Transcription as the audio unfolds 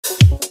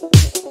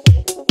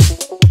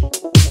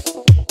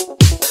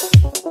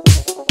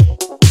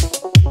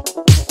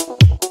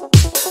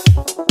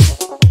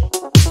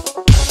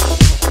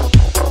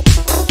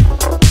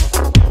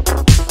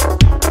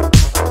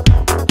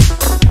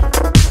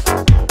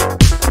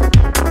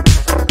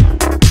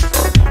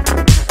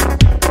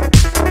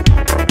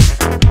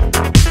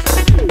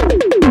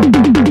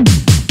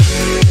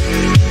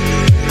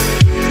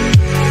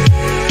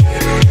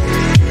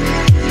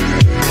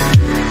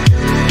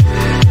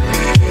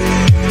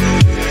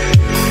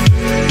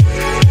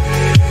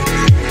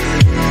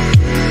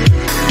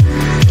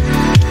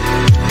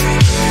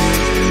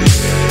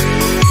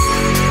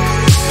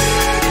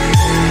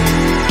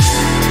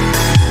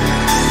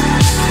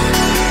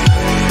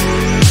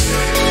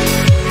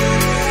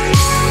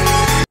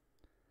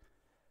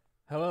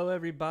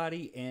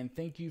everybody, and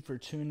thank you for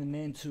tuning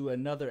in to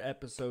another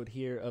episode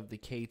here of the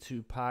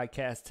K2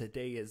 Podcast.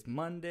 Today is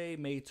Monday,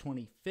 May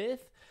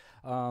 25th.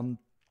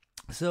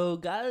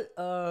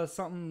 Got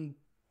something,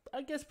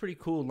 I guess, pretty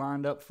cool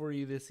lined up for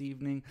you this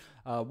evening.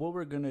 What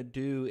we're going to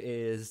do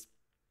is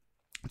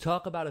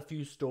talk about a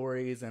few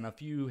stories and a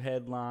few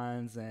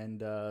headlines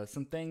and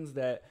some things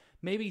that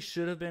maybe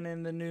should have been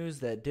in the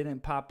news that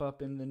didn't pop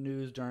up in the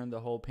news during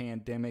the whole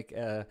pandemic.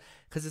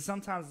 Because it's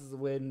sometimes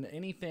when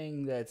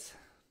anything that's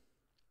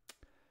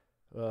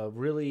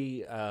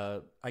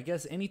I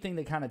guess anything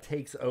that kind of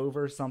takes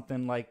over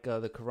something like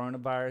the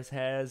coronavirus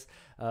has,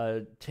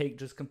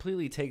 just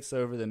completely takes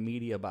over the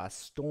media by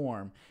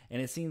storm.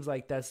 And it seems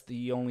like that's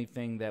the only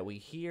thing that we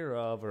hear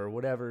of, or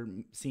whatever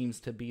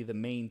seems to be the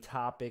main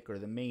topic or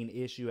the main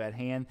issue at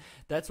hand.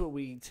 That's what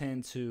we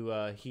tend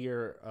to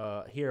hear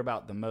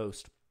about the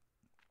most.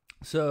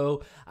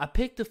 So I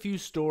picked a few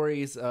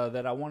stories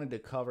that I wanted to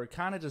cover,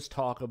 kind of just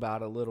talk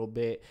about a little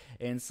bit,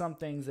 and some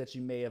things that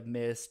you may have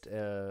missed,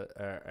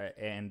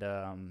 and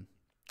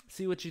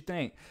see what you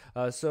think.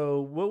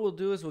 So what we'll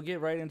do is we'll get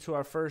right into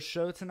our first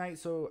show tonight.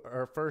 So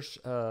our first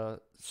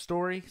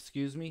story,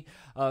 excuse me.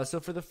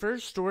 So for the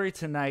first story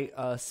tonight,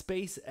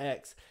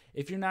 SpaceX.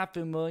 If you're not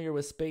familiar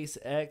with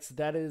SpaceX,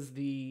 that is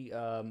the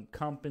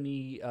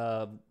company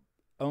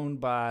owned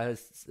by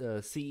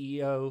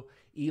CEO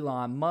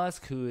Elon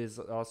Musk, who is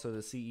also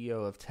the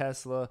CEO of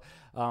Tesla.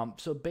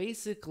 So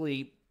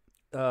basically,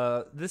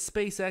 this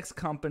SpaceX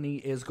company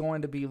is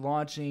going to be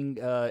launching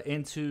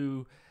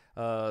into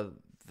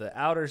the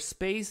outer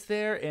space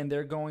there, and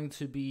they're going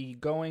to be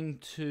going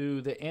to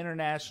the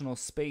International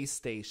Space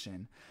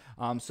Station.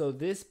 So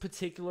this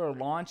particular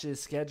launch is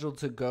scheduled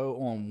to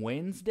go on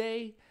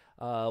Wednesday,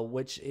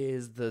 which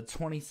is the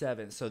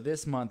 27th. So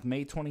this month,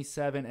 May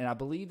 27th, and I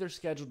believe they're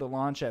scheduled to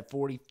launch at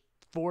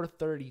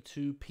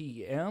 4:32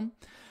 p.m.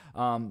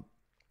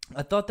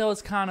 I thought that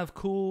was kind of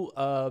cool.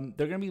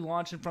 They're going to be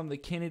launching from the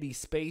Kennedy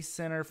Space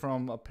Center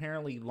from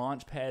apparently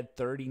Launch Pad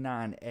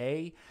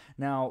 39A.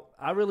 Now,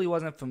 I really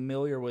wasn't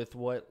familiar with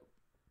what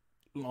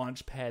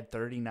Launch Pad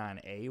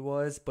 39A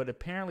was, but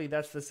apparently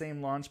that's the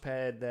same launch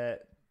pad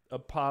that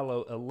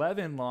Apollo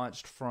 11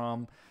 launched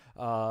from,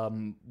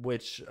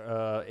 which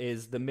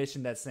is the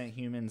mission that sent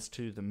humans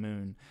to the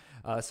moon.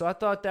 So I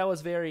thought that was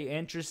very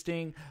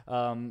interesting.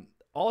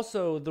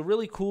 Also, the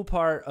really cool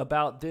part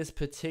about this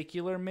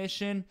particular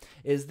mission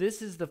is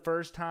this is the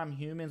first time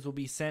humans will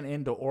be sent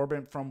into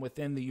orbit from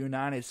within the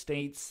United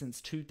States since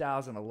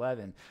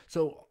 2011.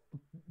 So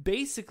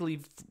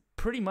basically,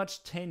 pretty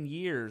much 10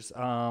 years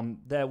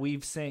that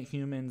we've sent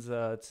humans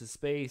to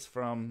space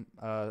from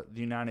the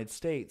United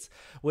States,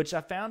 which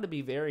I found to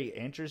be very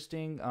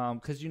interesting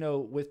because,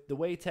 with the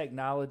way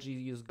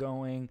technology is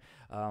going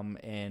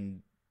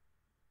and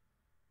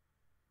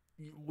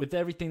with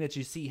everything that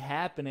you see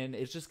happening,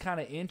 it's just kind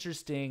of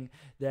interesting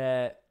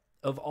that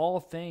of all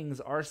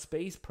things, our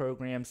space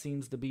program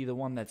seems to be the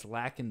one that's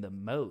lacking the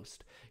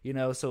most,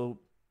 so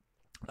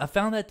I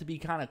found that to be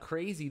kind of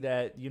crazy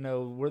that,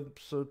 we're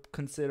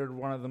considered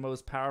one of the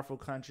most powerful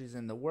countries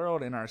in the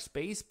world, and our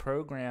space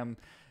program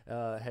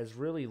has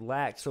really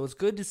lacked. So it's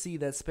good to see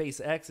that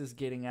SpaceX is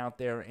getting out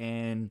there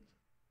and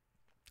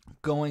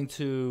going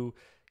to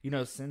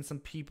send some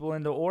people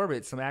into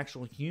orbit, some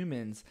actual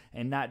humans,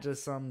 and not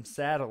just some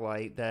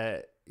satellite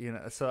that,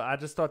 so I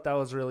just thought that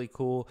was really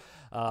cool.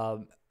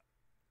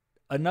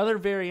 Another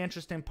very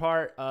interesting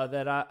part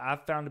that I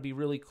found to be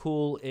really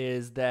cool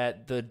is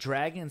that the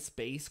Dragon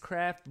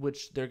spacecraft,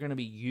 which they're going to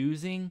be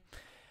using,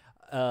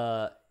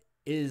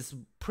 is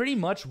pretty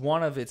much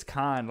one of its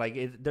kind.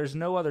 There's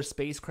no other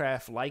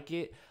spacecraft like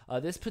it.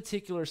 This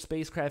particular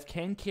spacecraft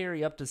can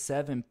carry up to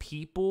 7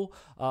 people,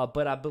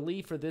 but I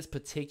believe for this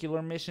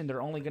particular mission,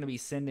 they're only going to be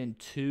sending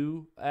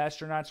 2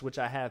 astronauts, which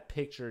I have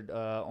pictured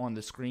on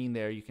the screen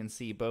there. You can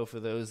see both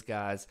of those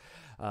guys.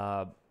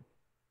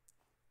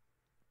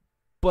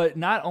 But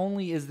not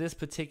only is this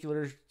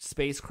particular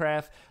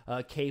spacecraft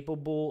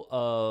capable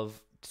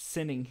of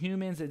sending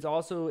humans, it's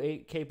also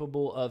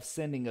capable of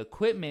sending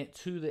equipment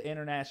to the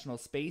International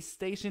Space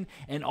Station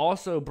and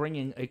also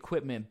bringing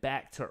equipment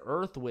back to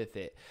Earth with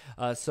it.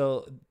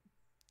 So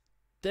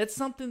that's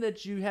something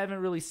that you haven't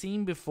really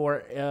seen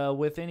before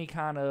with any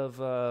kind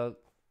of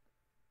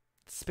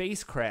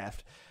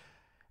spacecraft.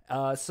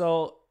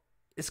 So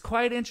it's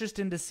quite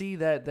interesting to see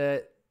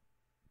that's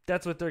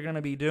what they're going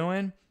to be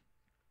doing.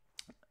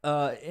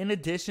 In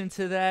addition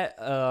to that,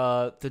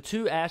 the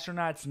 2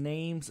 astronauts'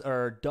 names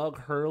are Doug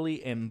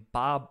Hurley and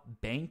Bob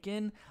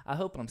Behnken. I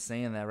hope I'm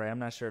saying that right. I'm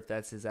not sure if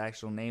that's his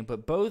actual name,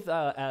 but both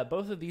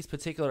of these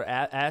particular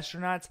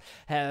astronauts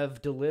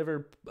have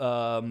delivered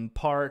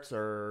parts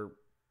or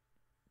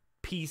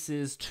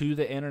pieces to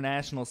the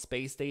International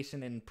Space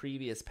Station in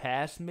previous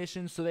past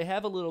missions, so they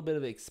have a little bit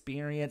of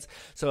experience.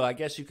 So I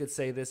guess you could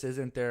say this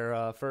isn't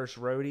their first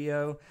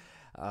rodeo.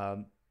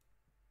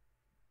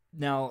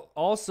 Now,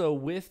 also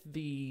with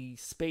the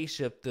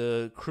spaceship,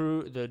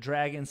 the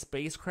Dragon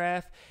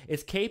spacecraft,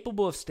 it's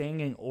capable of staying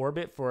in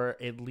orbit for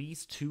at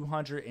least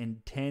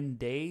 210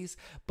 days.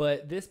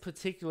 But this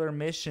particular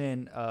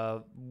mission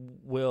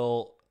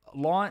will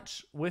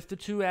launch with the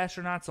 2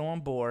 astronauts on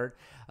board,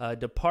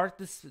 depart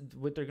this.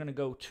 What they're going to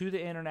go to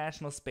the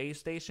International Space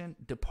Station,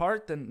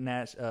 depart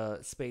the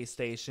space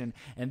station,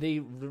 and they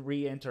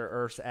re-enter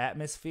Earth's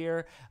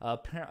atmosphere.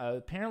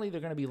 Apparently,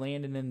 they're going to be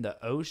landing in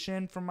the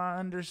ocean, from my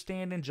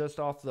understanding, just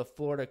off the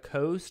Florida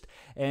coast,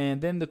 and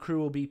then the crew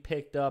will be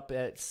picked up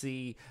at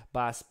sea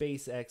by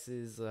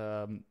SpaceX's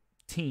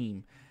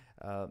team.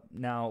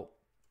 Now,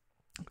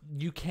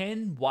 you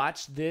can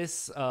watch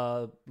this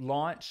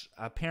launch.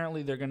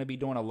 Apparently, they're going to be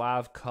doing a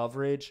live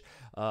coverage,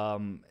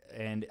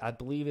 and I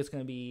believe it's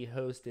going to be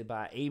hosted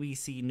by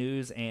ABC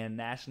News and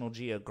National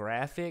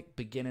Geographic,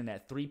 beginning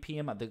at 3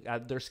 p.m.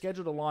 They're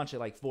scheduled to launch at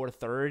like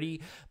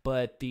 4:30,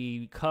 but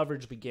the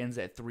coverage begins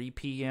at 3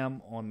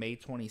 p.m. on May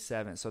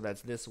 27th, so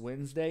that's this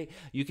Wednesday.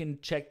 You can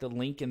check the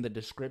link in the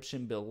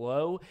description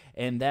below,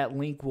 and that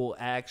link will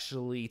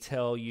actually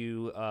tell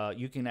you,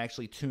 you can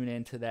actually tune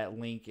into that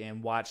link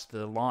and watch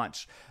the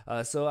launch.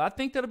 So I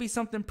think that'll be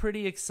something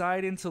pretty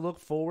exciting to look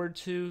forward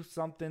to,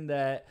 something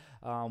that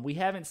we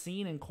haven't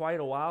seen in quite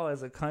a while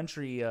as a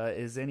country,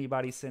 is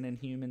anybody sending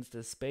humans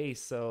to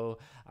space. So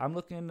I'm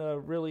looking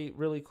really,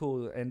 really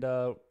cool. And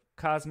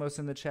Cosmos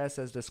in the chat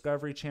says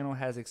Discovery Channel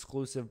has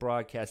exclusive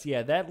broadcasts.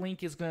 Yeah, that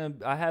link is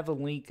I have a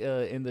link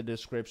in the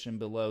description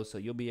below, so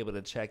you'll be able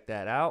to check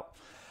that out.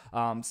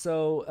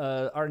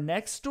 So our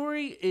next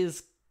story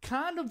is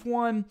kind of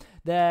one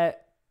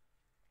that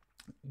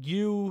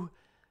you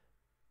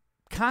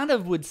kind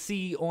of would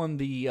see on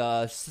the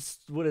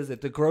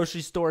the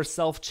grocery store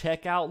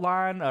self-checkout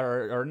line,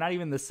 or not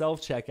even the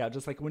self-checkout,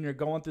 just like when you're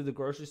going through the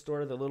grocery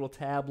store, the little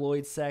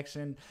tabloid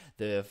section,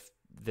 the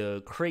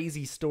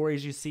crazy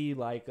stories you see,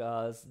 like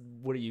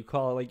what do you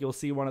call it, like you'll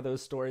see one of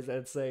those stories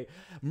that say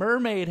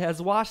mermaid has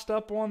washed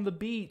up on the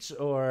beach,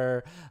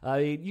 or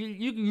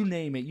you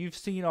name it. You've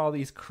seen all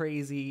these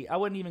crazy, I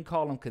wouldn't even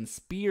call them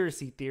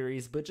conspiracy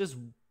theories, but just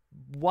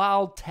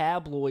wild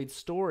tabloid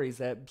stories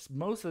that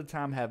most of the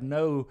time have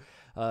no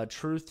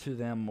truth to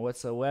them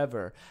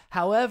whatsoever.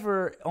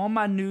 However, on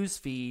my news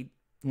feed,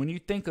 when you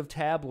think of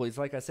tabloids,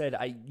 like I said,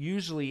 I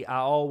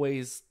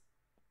always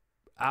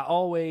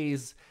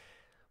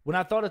when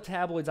I thought of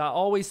tabloids, I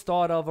always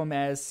thought of them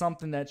as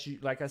something that you,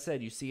 like I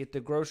said, you see at the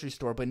grocery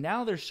store, but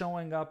now they're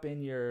showing up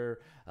in your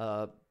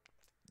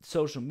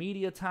social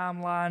media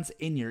timelines,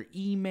 in your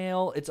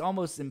email. It's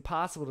almost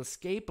impossible to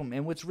escape them.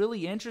 And what's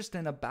really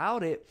interesting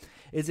about it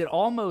is it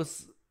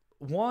almost,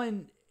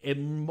 it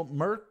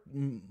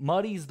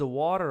muddies the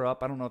water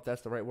up. I don't know if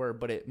that's the right word,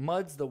 but it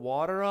muds the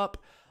water up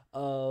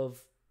of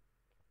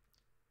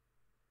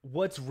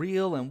what's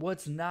real and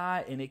what's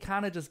not, and it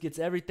kind of just gets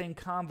everything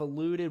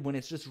convoluted when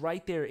it's just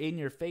right there in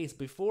your face.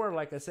 Before,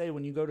 like I say,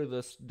 when you go to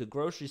the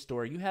grocery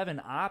store, you have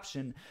an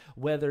option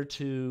whether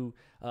to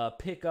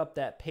pick up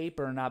that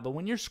paper or not. But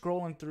when you're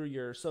scrolling through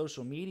your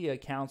social media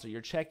accounts or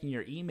you're checking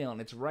your email and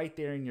it's right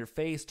there in your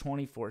face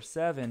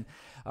 24/7,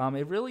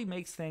 it really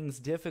makes things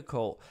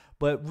difficult.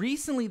 But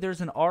recently there's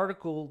an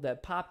article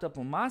that popped up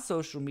on my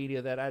social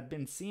media that I'd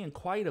been seeing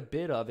quite a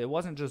bit of. It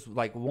wasn't just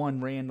like one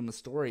random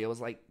story. It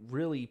was like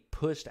really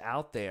pushed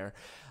out there.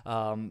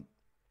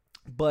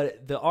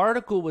 But the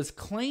article was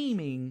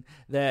claiming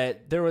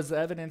that there was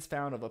evidence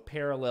found of a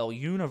parallel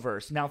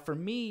universe. Now, for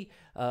me,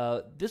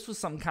 this was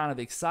something kind of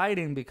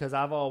exciting because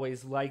I've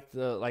always liked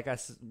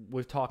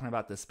we're talking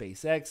about the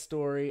SpaceX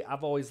story.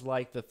 I've always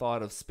liked the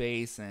thought of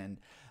space, and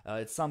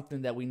it's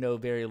something that we know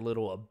very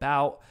little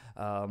about.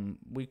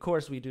 Of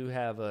course, we do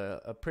have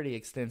a pretty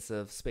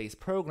extensive space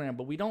program,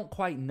 but we don't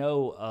quite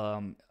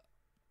know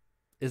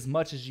as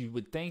much as you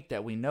would think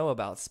that we know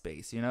about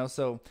space,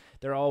 So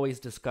they're always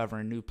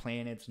discovering new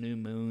planets, new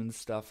moons,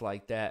 stuff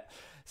like that.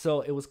 So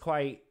it was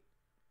quite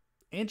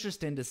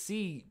interesting to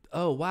see,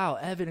 oh, wow,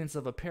 evidence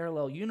of a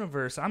parallel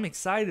universe. I'm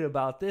excited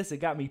about this. It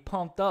got me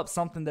pumped up,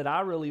 something that I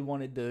really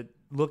wanted to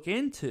look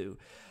into.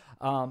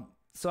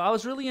 So I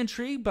was really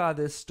intrigued by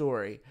this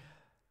story.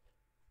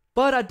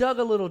 But I dug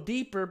a little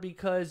deeper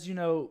because,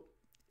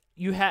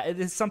 it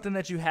is something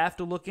that you have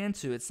to look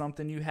into. It's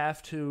something you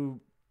have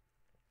to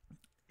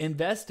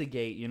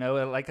investigate,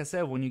 like I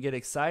said, when you get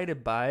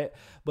excited by it.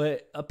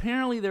 But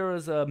apparently there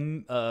was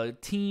a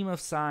team of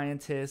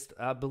scientists.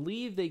 I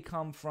believe they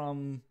come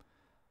from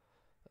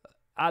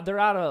they're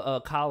out of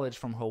a college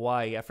from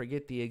Hawaii. I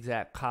forget the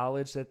exact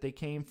college that they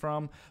came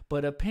from,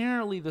 but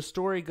apparently the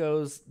story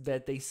goes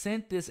that they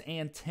sent this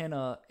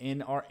antenna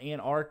in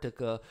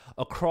Antarctica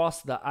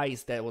across the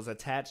ice that was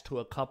attached to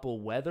a couple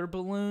weather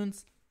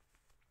balloons,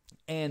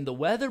 and the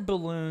weather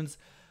balloons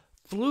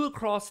flew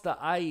across the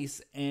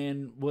ice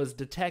and was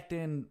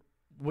detecting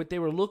what they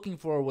were looking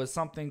for was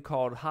something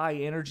called high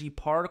energy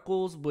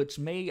particles, which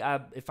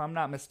if I'm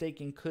not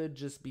mistaken, could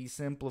just be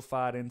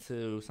simplified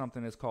into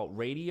something that's called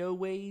radio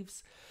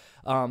waves.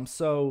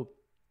 So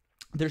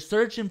they're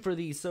searching for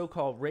these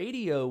so-called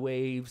radio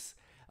waves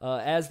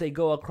as they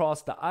go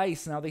across the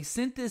ice. Now, they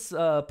sent this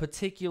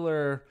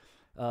particular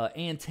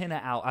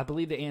antenna out. I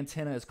believe the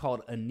antenna is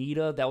called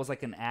ANITA. That was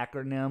like an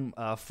acronym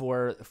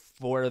for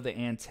the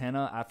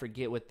antenna. I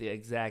forget what the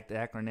exact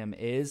acronym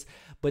is,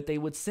 but they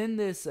would send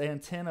this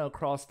antenna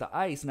across the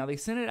ice. Now, they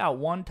sent it out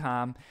one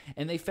time,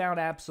 and they found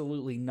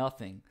absolutely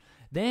nothing.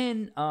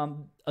 Then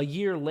a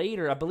year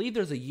later, I believe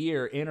there's a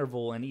year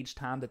interval in each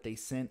time that they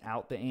sent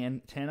out the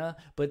antenna,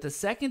 but the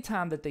second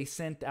time that they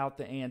sent out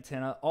the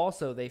antenna,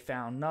 also they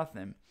found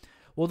nothing.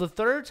 Well, the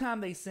third time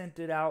they sent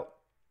it out,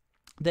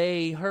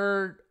 they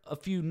heard a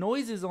few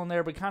noises on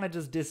there, but kind of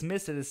just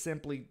dismissed it as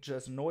simply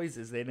just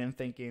noises. They didn't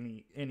think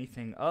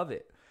anything of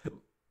it.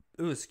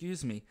 Ooh,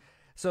 excuse me.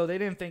 So they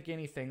didn't think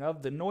anything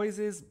of the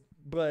noises,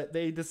 but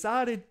they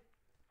decided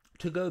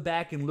to go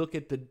back and look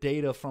at the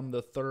data from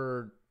the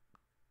third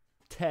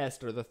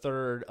test or the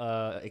third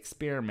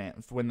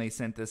experiment when they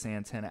sent this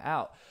antenna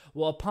out.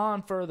 Well,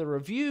 upon further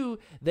review,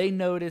 they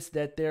noticed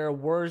that there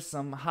were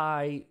some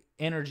high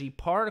energy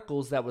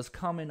particles that was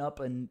coming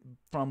up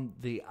from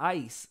the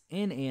ice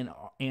in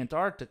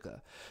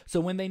Antarctica. So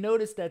when they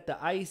noticed that the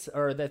ice,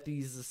 or that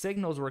these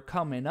signals were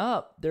coming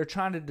up, they're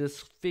trying to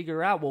just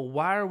figure out, well,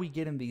 why are we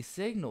getting these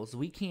signals?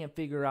 We can't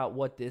figure out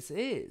what this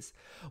is.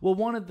 Well,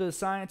 one of the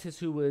scientists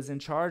who was in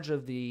charge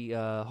of the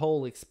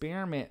whole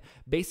experiment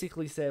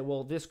basically said,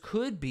 well, this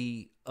could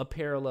be a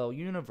parallel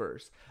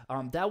universe.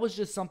 That was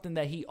just something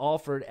that he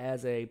offered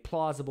as a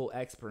plausible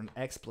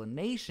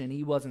explanation.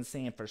 He wasn't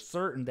saying for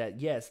certain that,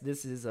 yes,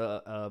 this is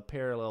a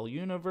parallel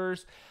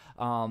universe,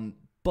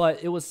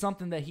 but it was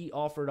something that he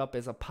offered up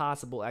as a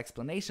possible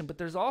explanation. But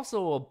there's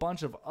also a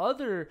bunch of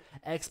other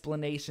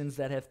explanations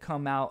that have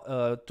come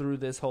out through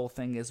this whole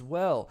thing as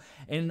well.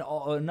 And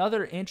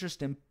another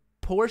interesting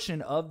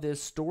portion of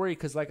this story,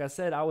 because like I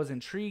said, I was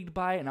intrigued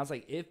by it, and I was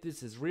like, if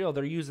this is real,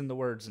 they're using the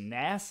words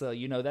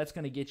NASA, that's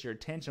going to get your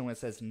attention when it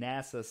says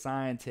NASA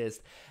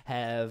scientists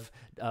have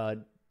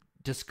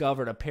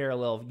discovered a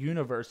parallel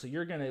universe. So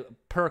you're going to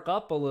perk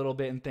up a little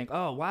bit and think,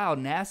 oh wow,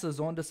 NASA's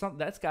onto something.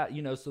 That's got,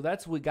 so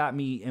that's what got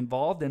me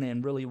involved in it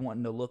and really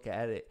wanting to look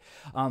at it.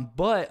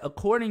 But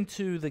according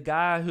to the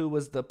guy who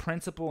was the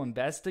principal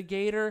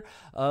investigator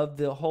of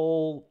the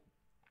whole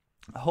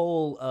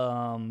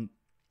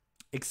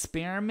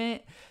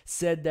experiment,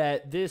 said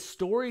that this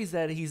stories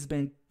that he's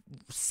been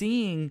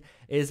seeing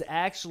is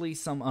actually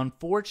some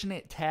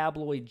unfortunate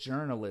tabloid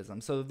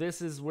journalism. So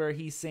this is where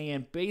he's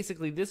saying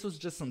basically this was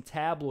just some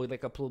tabloid,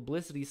 like a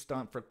publicity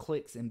stunt for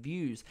clicks and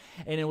views.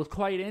 And it was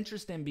quite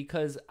interesting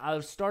because I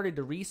started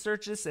to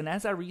research this, and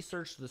as I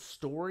researched the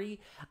story,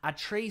 I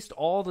traced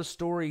all the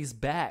stories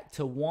back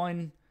to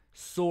one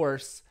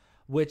source,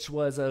 which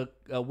was a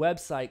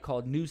website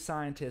called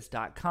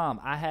newscientist.com.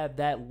 I have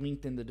that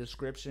linked in the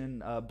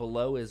description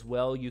below as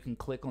well. You can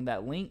click on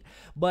that link.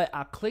 But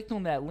I clicked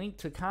on that link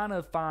to kind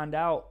of find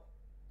out,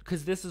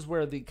 because this is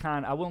where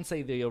I won't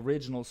say the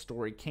original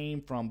story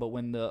came from, but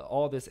when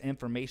all this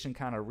information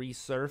kind of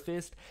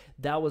resurfaced,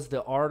 that was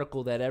the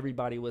article that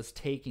everybody was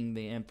taking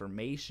the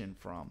information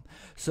from.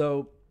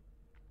 So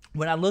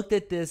when I looked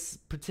at this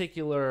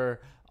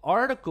particular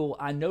article,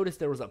 I noticed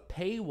there was a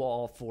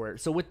paywall for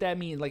it. So what that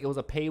means, like, it was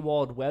a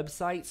paywalled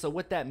website. So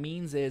what that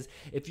means is,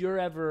 if you're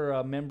ever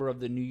a member of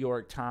the New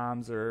York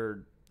Times,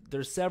 or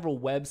there's several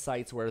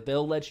websites where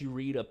they'll let you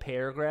read a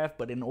paragraph,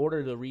 but in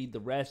order to read the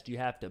rest, you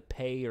have to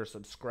pay or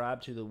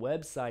subscribe to the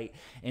website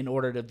in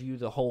order to view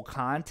the whole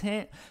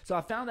content. So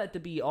I found that to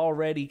be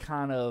already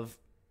kind of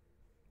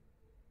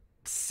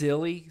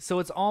silly. So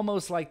it's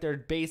almost like they're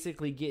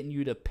basically getting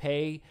you to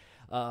pay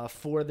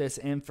for this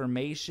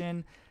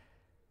information.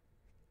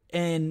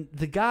 And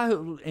the guy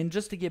and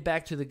just to get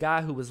back to the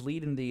guy who was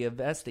leading the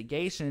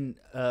investigation,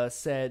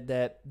 said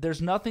that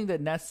there's nothing that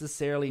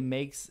necessarily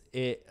makes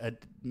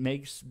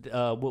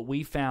what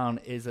we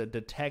found is a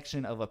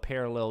detection of a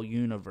parallel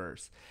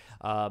universe.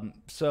 And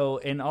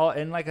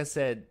like I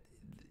said,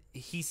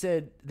 he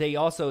said they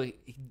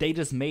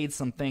just made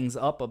some things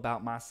up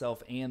about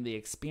myself and the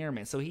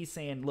experiment. So he's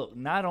saying, look,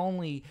 not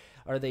only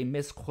are they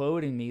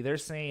misquoting me, they're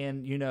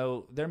saying,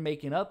 they're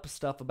making up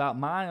stuff about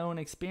my own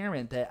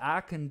experiment that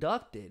I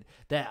conducted,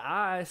 that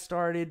I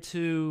started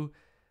to,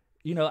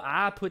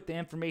 I put the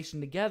information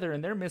together,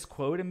 and they're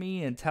misquoting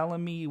me and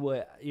telling me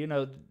what,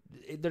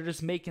 they're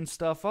just making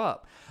stuff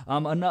up.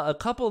 A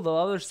couple of the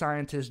other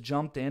scientists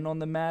jumped in on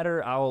the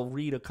matter. I'll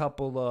read a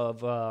couple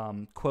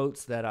of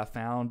quotes that I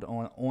found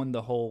on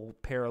the whole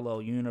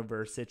parallel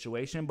universe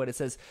situation, but it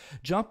says,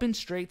 jumping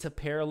straight to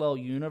parallel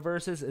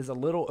universes is a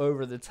little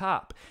over the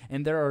top,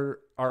 and there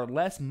are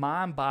less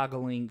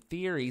mind-boggling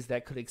theories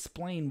that could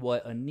explain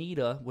what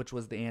ANITA, which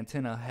was the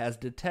antenna, has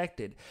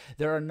detected.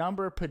 There are a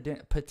number of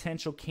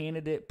potential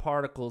candidate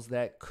particles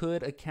that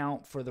could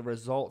account for the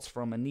results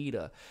from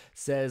ANITA,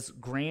 says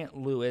Grant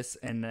Lewis,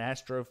 an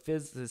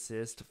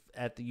astrophysicist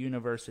at the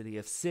University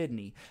of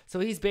Sydney. So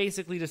he's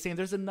basically just saying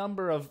there's a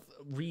number of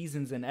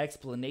reasons and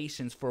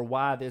explanations for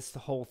why this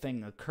whole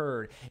thing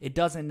occurred. It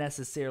doesn't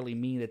necessarily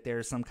mean that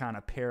there's some kind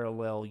of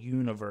parallel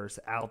universe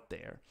out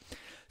there.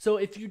 So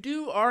if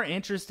you are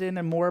interested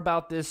in more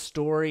about this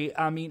story,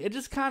 I mean, it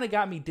just kind of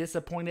got me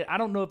disappointed. I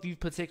don't know if you've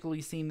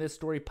particularly seen this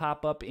story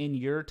pop up in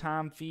your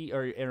time feed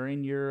or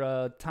in your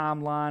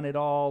timeline at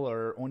all,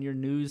 or on your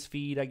news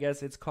feed, I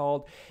guess it's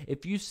called.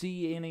 If you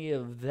see any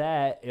of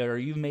that, or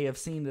you may have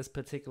seen this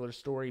particular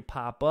story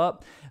pop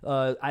up,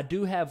 I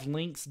do have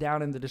links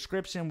down in the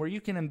description where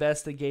you can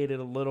investigate it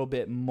a little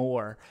bit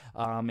more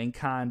and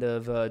kind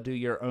of do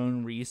your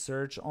own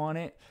research on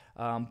it.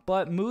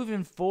 But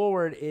moving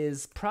forward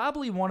is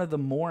probably one of the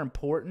more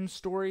important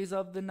stories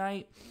of the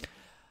night.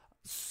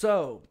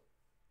 So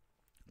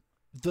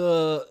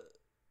the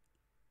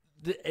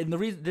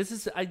reason this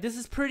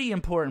is pretty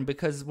important,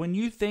 because when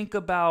you think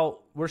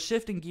about, we're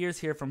shifting gears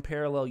here from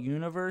parallel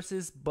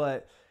universes,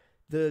 but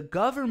the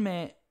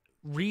government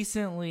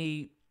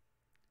recently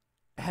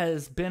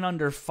has been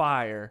under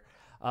fire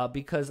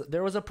because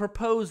there was a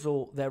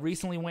proposal that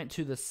recently went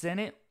to the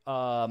Senate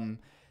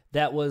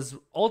that was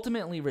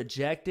ultimately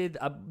rejected.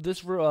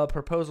 This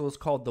proposal is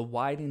called the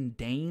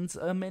Wyden-Daines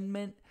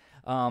Amendment,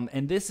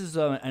 and this is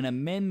an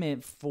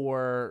amendment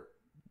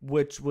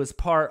which was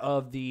part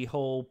of the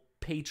whole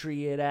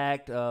Patriot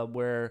Act,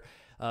 where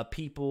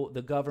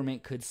the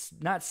government could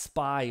not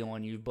spy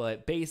on you,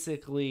 but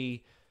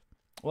basically,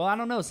 well, I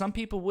don't know. Some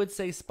people would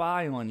say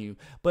spy on you,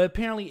 but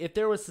apparently, if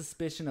there was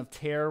suspicion of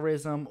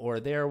terrorism, or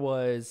there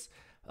was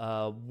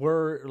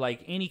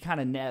like any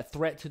kind of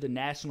threat to the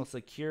national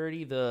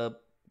security, the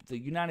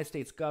United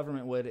States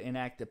government would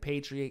enact the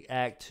Patriot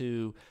Act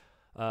to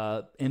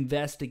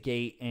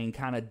investigate and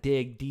kind of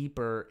dig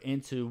deeper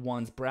into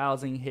one's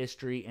browsing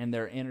history and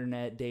their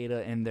internet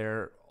data and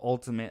their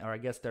ultimate, or I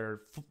guess their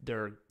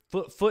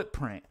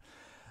footprint.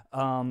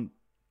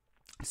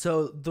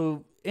 So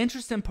the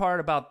interesting part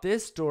about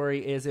this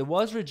story is it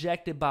was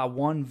rejected by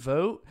one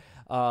vote,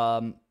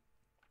 and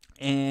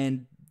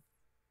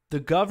the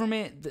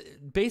government,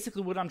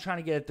 basically what I'm trying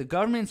to get at, the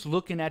government's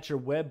looking at your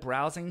web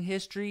browsing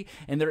history,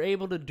 and they're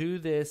able to do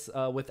this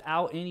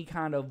without any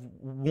kind of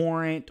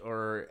warrant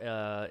or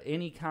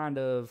any kind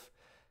of,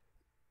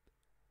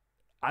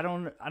 I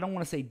don't want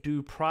to say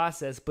due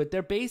process, but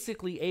they're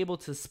basically able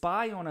to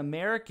spy on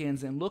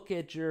Americans and look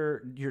at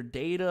your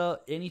data,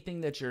 anything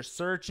that you're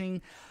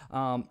searching,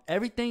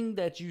 everything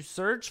that you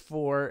search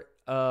for.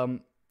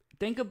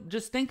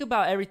 Think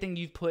about everything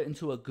you've put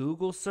into a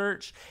Google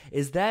search.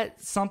 Is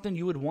that something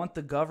you would want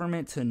the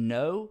government to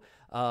know?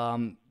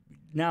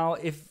 Now,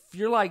 if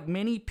you're like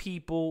many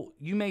people,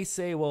 you may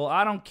say, "Well,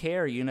 I don't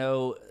care."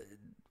 Who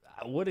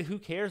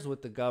cares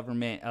what the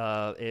government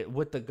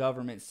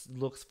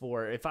looks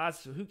for?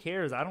 Who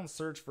cares? I don't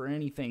search for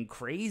anything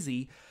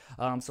crazy,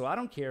 so I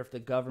don't care if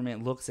the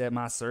government looks at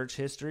my search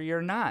history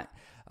or not.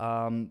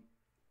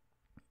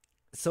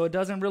 So it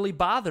doesn't really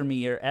bother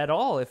me at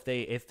all if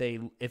they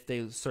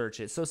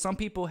search it. So some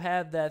people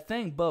have that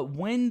thing, but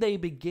when they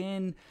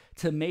begin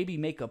to maybe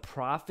make a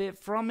profit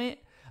from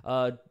it,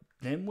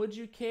 then would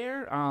you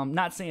care?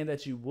 Not saying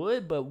that you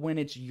would, but when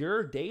it's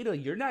your data,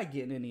 you're not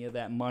getting any of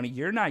that money.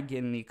 You're not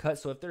getting any cut.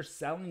 So if they're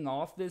selling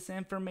off this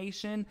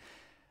information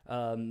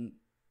and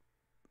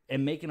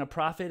making a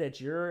profit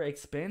at your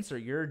expense or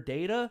your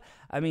data,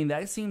 I mean,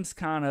 that seems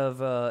kind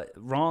of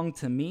wrong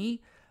to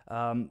me.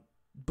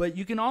 But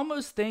you can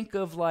almost think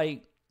of,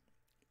 like,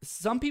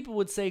 some people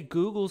would say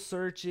Google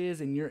searches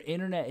and your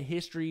internet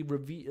history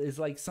is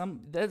like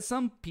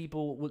some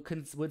people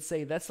would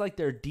say that's like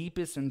their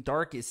deepest and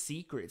darkest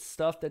secrets,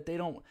 stuff that they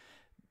don't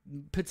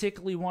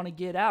particularly want to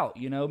get out.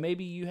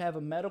 Maybe you have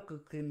a medical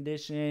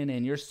condition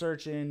and you're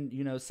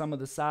searching, some of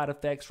the side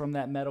effects from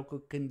that medical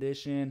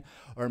condition,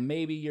 or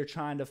maybe you're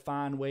trying to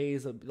find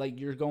ways of,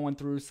 like, you're going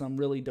through some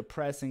really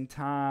depressing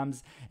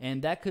times,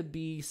 and that could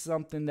be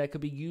something that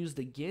could be used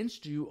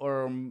against you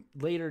or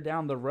later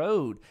down the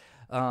road.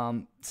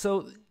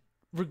 So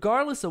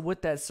regardless of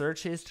what that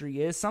search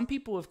history is, some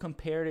people have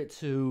compared it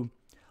to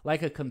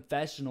like a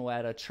confessional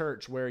at a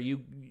church, where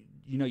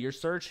your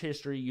search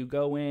history, you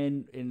go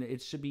in and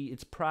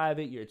it's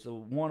private. It's a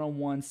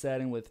one-on-one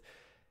setting with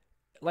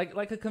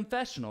like a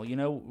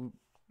confessional,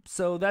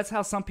 so that's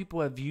how some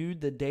people have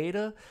viewed the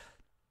data,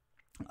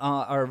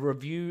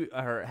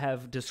 or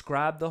have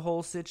described the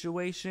whole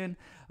situation.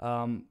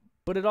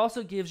 But it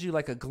also gives you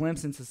like a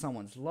glimpse into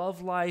someone's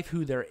love life,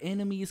 who their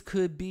enemies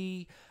could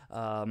be.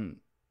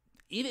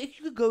 Even if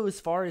you could go as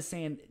far as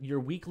saying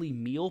your weekly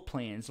meal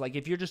plans, like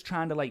if you're just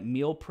trying to like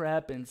meal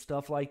prep and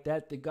stuff like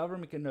that, the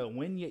government can know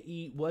when you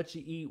eat, what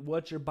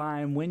you're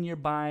buying, when you're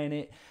buying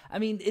it. I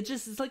mean,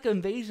 it's like an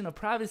invasion of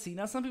privacy.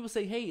 Now, some people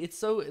say, hey,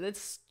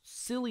 that's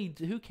silly.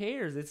 Who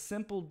cares? It's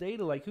simple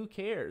data. Like, who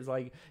cares?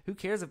 Like, who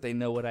cares if they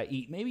know what I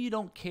eat? Maybe you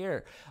don't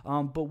care.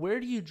 But where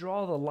do you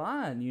draw the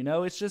line?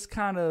 It's just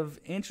kind of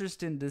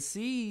interesting to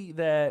see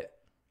that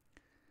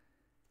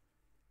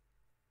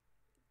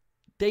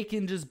they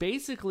can just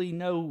basically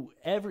know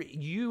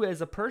you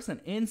as a person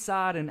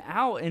inside and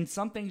out, and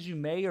some things you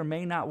may or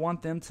may not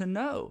want them to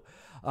know.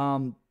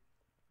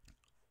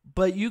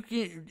 But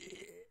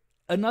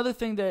another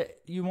thing that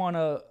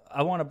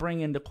I want to bring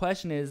into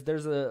question is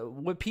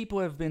what people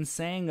have been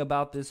saying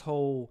about this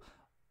whole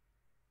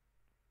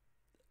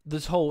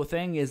this whole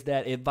thing is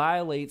that it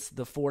violates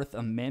the Fourth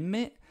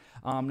Amendment.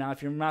 Now,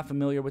 if you're not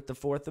familiar with the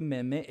Fourth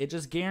Amendment, it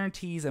just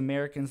guarantees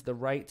Americans the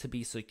right to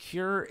be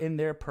secure in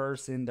their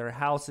person, their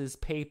houses,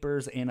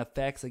 papers, and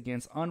effects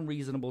against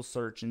unreasonable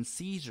search and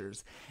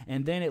seizures.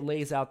 And then it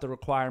lays out the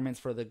requirements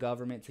for the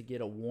government to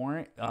get a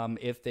warrant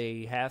if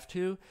they have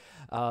to.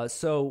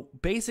 So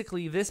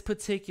basically, this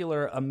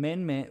particular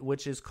amendment,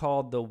 which is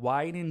called the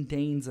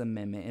Wyden-Daines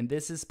Amendment, and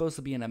this is supposed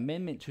to be an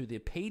amendment to the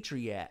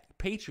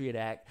Patriot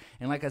Act.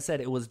 And like I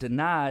said, it was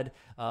denied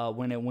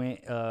when it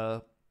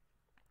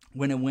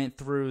went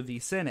through the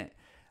Senate.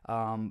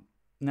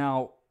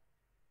 Now,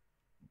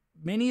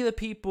 many of the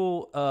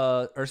people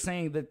are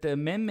saying that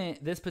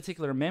this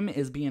particular amendment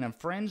is being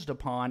infringed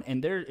upon,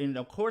 and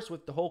of course,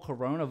 with the whole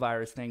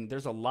coronavirus thing,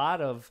 there's a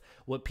lot of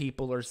what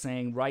people are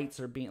saying rights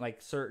are being,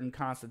 like certain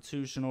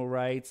constitutional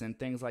rights and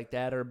things like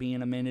that are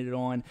being amended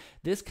on.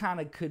 This kind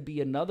of could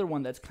be another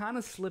one that's kind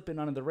of slipping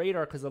under the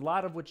radar, because a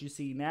lot of what you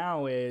see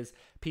now is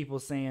people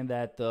saying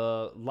that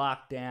the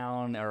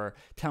lockdown or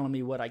telling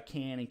me what I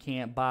can and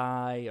can't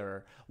buy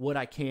or what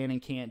I can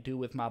and can't do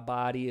with my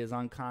body is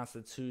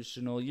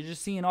unconstitutional. You're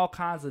just seeing all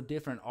kinds of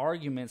different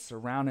arguments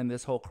surrounding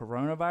this whole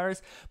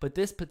coronavirus. But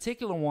this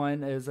particular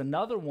one is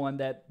another one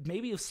that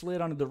maybe have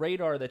slid under the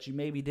radar that you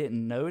maybe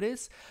didn't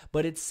notice.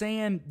 But it's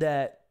saying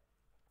that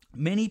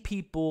many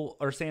people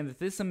are saying that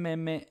this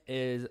amendment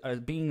is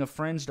being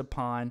infringed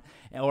upon,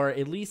 or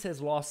at least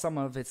has lost some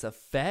of its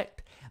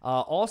effect.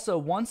 Also,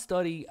 one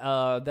study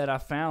that I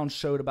found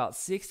showed about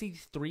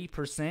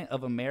 63%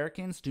 of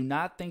Americans do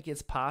not think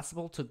it's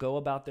possible to go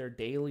about their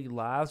daily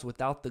lives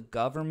without the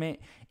government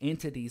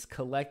entities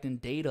collecting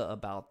data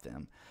about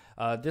them.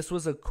 This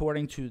was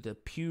according to the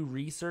Pew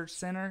Research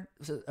Center,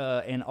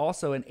 and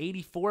also an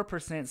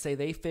 84% say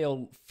they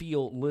feel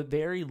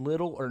very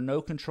little or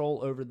no control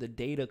over the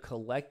data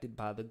collected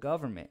by the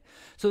government.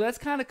 So that's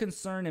kind of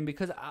concerning,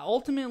 because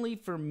ultimately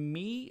for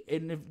me,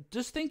 and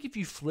just think if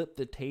you flip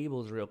the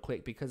tables real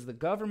quick, because the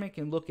government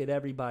can look at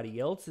everybody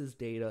else's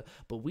data,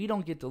 but we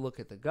don't get to look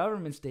at the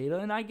government's data,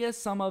 and I guess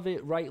some of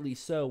it rightly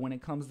so when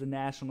it comes to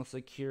national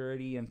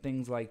security and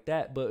things like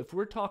that. But if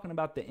we're talking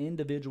about the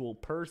individual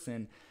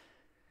person,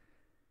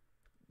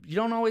 you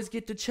don't always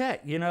get to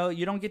check, you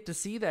don't get to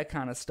see that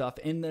kind of stuff.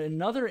 And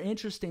another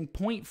interesting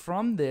point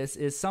from this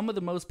is some of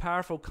the most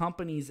powerful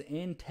companies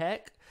in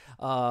tech,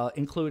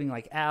 including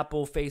like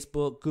Apple,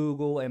 Facebook,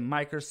 Google, and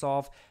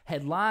Microsoft,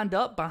 had lined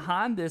up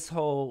behind this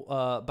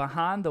whole,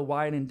 behind the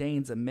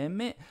Wyden-Daines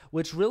Amendment,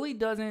 which really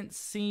doesn't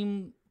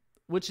seem,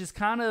 which is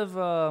kind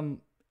of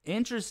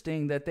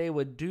interesting that they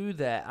would do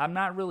that. I'm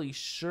not really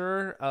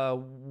sure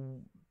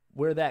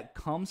where that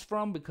comes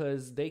from,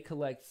 because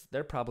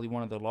they're probably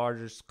one of the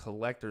largest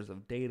collectors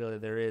of data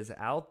there is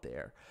out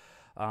there.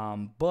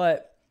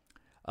 But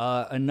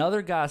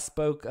another guy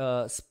spoke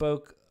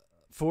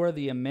for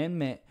the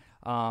amendment.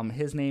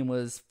 His name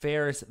was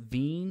Ferris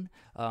Veen,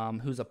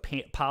 who's a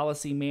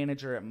policy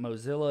manager at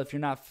Mozilla. If you're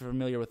not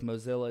familiar with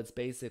Mozilla, it's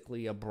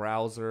basically a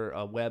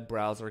web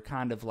browser,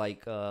 kind of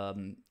like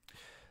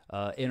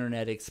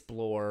Internet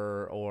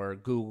Explorer or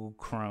Google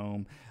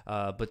Chrome,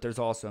 but there's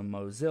also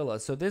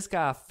Mozilla. So this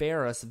guy,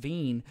 Ferris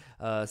Veen,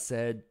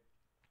 said,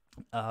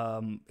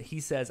 he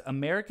says,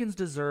 Americans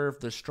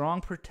deserve the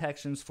strong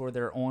protections for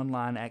their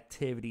online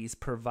activities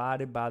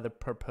provided by the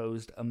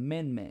proposed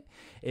amendment.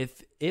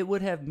 If it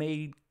would have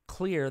made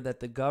clear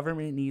that the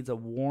government needs a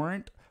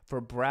warrant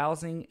for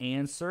browsing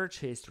and search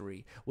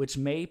history, which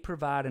may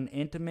provide an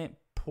intimate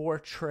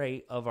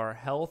portrait of our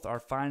health, our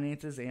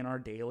finances, and our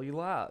daily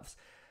lives.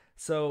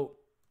 So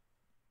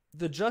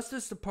the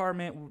Justice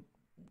Department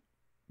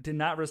did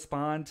not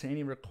respond to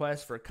any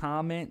requests for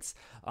comments.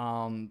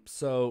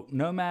 So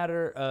no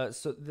matter,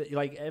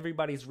 like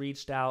everybody's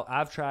reached out.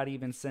 I've tried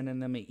even sending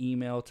them an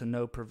email to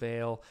no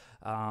prevail.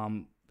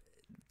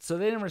 So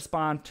they didn't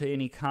respond to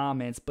any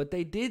comments, but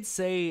they did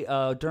say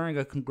during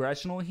a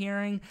congressional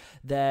hearing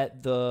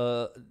that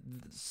the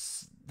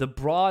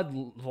broad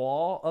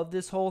law of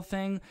this whole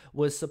thing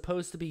was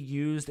supposed to be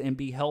used and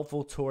be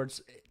helpful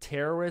towards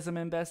terrorism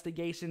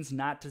investigations,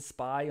 not to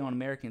spy on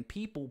American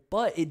people.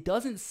 But it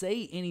doesn't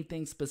say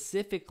anything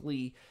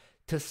specifically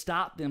to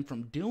stop them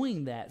from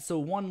doing that. So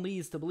one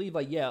leads to believe,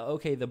 like, yeah,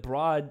 okay, the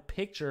broad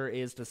picture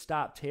is to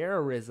stop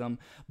terrorism,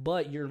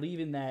 but you're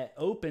leaving that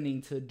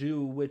opening to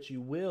do what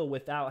you will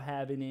without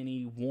having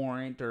any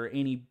warrant or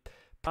any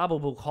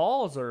probable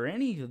cause or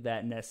any of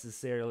that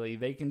necessarily.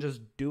 They can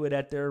just do it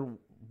at their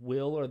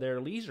will or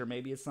their leisure.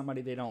 Maybe it's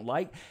somebody they don't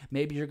like.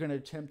 Maybe you're going to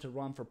attempt to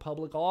run for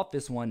public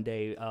office one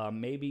day.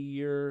 Maybe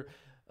you're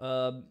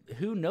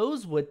who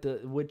knows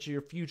what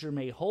your future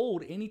may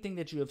hold. Anything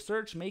that you have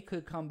searched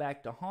could come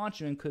back to haunt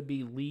you and could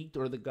be leaked,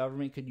 or the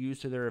government could use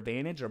to their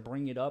advantage or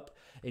bring it up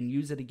and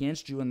use it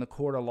against you in the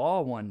court of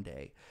law one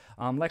day.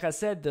 Like I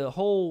said, the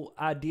whole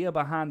idea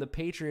behind the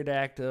Patriot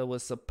Act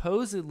was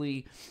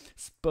supposedly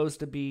supposed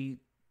to be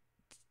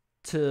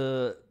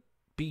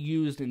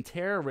used in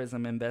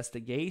terrorism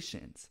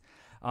investigations,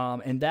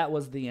 and that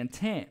was the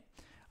intent.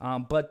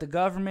 But the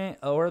government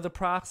or the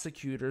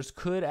prosecutors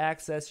could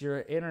access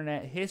your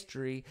internet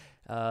history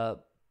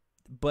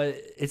but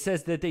it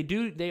says that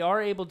they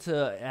are able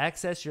to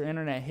access your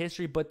internet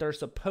history, but they're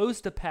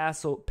supposed to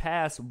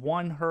pass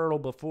one hurdle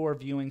before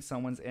viewing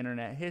someone's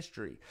internet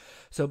history.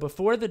 So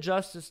before the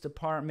Justice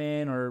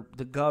Department or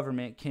the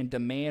government can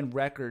demand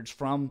records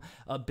from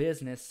a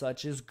business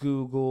such as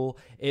Google,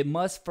 it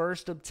must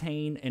first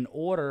obtain an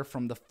order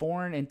from the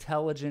Foreign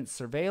Intelligence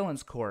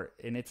Surveillance Court,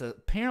 and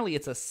apparently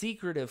it's a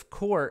secretive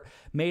court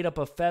made up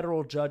of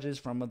federal judges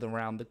from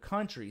around the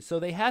country. So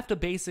they have to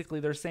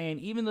they're saying,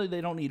 even though they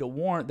don't need a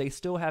warrant, they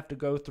still have to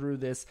go through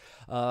this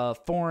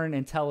Foreign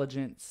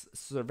Intelligence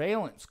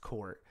Surveillance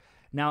Court.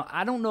 Now,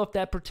 I don't know if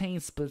that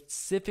pertains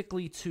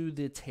specifically to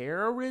the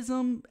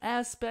terrorism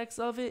aspects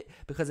of it,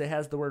 because it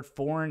has the word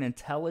Foreign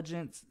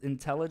Intelligence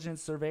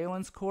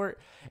Surveillance Court,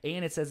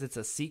 and it says it's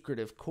a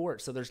secretive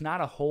court, so there's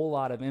not a whole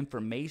lot of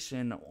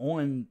information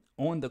on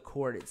the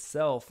court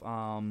itself.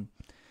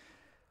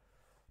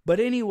 But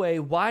anyway,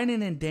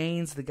 Wyden and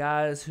Daines, the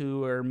guys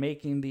who are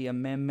making the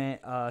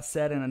amendment,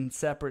 said in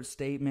separate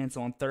statements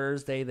on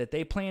Thursday that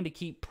they plan to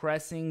keep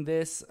pressing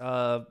this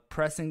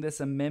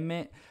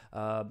amendment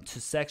to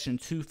Section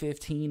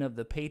 215 of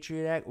the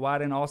Patriot Act.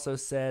 Wyden also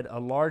said a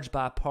large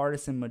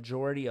bipartisan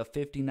majority of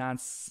 59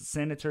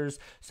 senators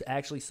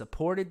actually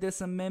supported this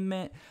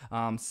amendment.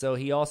 So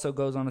he also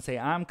goes on to say,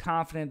 I'm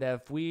confident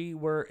that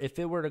if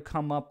it were to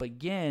come up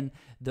again,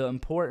 the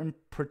important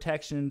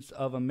protections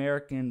of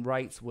American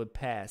rights would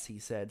pass, he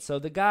said. So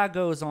the guy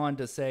goes on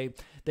to say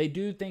they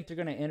do think they're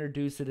going to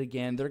introduce it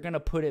again. They're going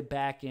to put it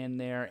back in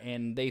there,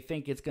 and they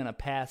think it's going to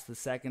pass the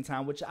second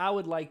time, which I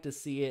would like to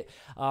see it.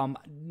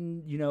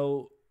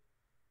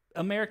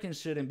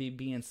 Americans shouldn't be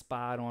being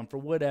spied on for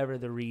whatever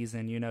the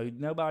reason.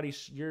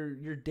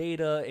 Your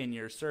data and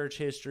your search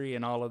history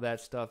and all of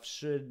that stuff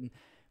should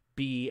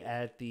be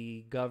at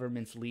the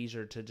government's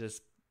leisure to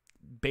just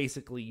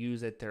basically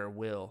use at their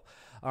will.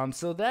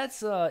 So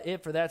that's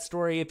it for that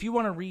story. If you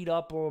want to read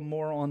up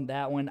more on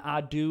that one,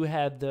 I do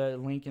have the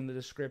link in the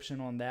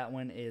description on that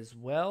one as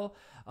well.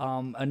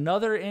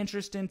 Another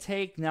interesting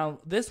take. Now,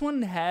 this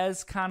one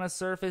has kind of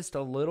surfaced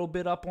a little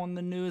bit up on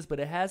the news, but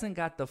it hasn't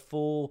got the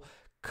full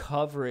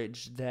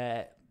coverage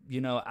that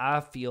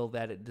I feel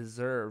that it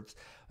deserves.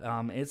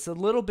 It's a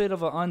little bit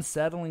of an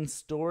unsettling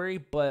story,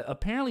 but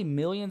apparently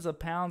millions of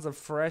pounds of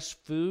fresh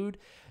food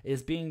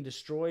is being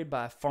destroyed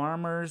by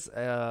farmers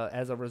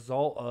as a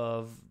result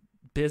of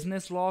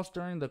business loss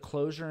during the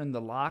closure and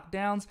the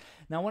lockdowns.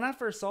 Now, when I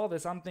first saw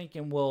this, I'm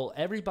thinking, well,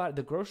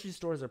 the grocery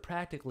stores are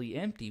practically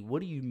empty. What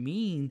do you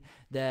mean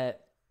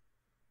that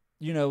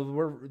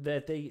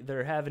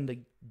they're having to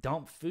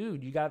dump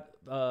food? You got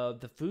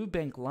the food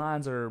bank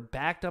lines are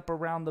backed up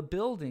around the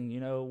building.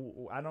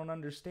 I don't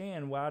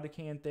understand. Why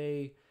can't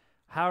they?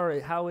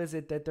 How is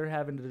it that they're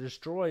having to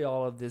destroy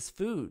all of this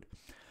food?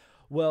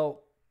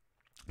 Well,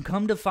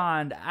 come to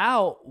find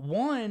out,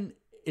 one,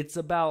 it's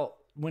about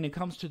when it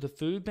comes to the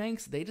food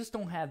banks, they just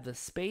don't have the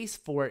space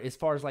for it as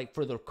far as like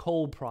for the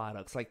cold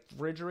products, like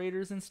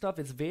refrigerators and stuff.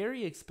 It's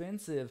very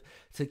expensive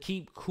to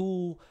keep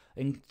cool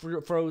and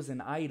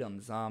frozen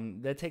items.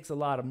 That takes a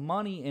lot of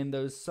money, and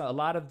a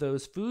lot of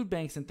those food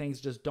banks and things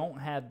just don't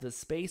have the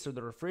space or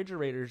the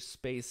refrigerator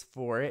space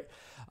for it.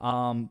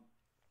 And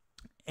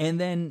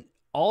then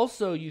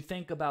also, you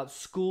think about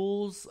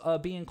schools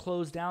being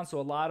closed down, so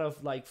a lot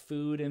of like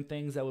food and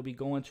things that would be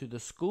going to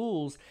the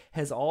schools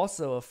has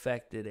also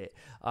affected it.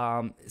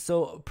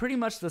 So pretty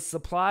much the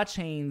supply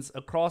chains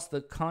across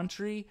the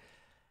country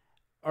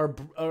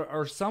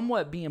are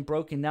somewhat being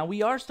broken. Now,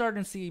 we are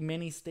starting to see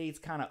many states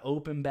kind of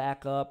open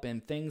back up,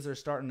 and things are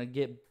starting to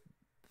get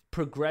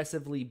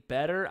progressively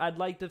better, I'd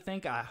like to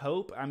think. I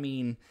hope. I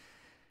mean,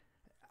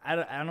 I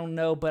don't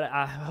know, but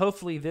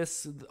hopefully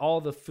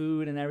all the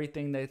food and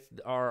everything that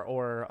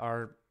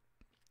our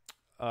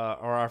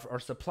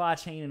supply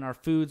chain and our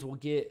foods will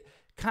get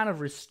kind of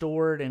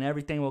restored, and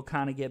everything will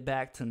kind of get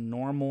back to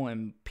normal,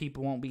 and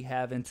people won't be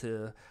having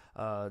to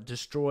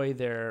destroy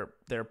their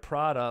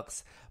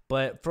products.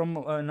 But from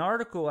an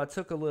article, I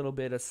took a little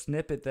bit of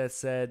snippet that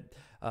said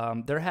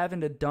they're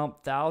having to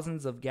dump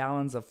thousands of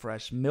gallons of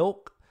fresh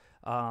milk,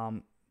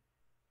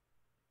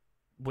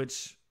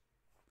 which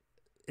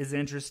is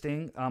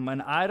interesting.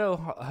 An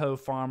Idaho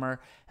farmer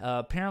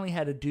apparently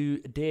had to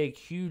dig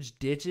huge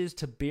ditches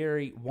to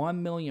bury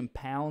 1 million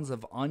pounds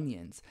of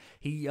onions.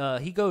 He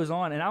goes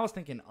on, and I was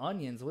thinking,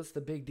 onions, what's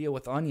the big deal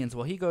with onions?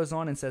 Well, he goes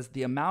on and says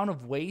the amount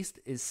of waste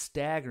is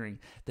staggering.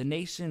 The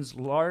nation's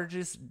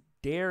largest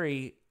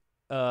dairy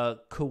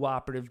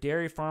cooperative,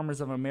 Dairy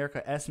Farmers of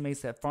America, estimates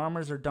that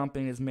farmers are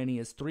dumping as many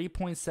as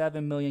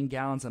 3.7 million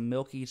gallons of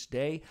milk each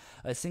day.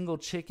 A single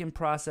chicken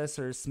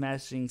processor is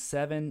smashing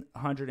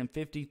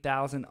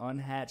 750,000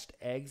 unhatched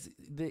eggs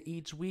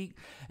each week.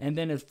 And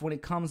then when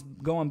it comes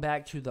going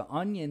back to the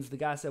onions, the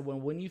guy said,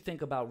 when you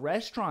think about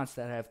restaurants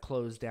that have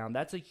closed down,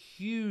 that's a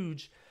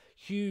huge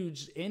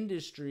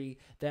industry.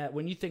 That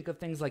when you think of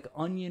things like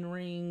onion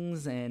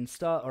rings and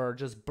stuff, or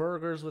just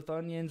burgers with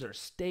onions or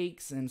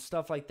steaks and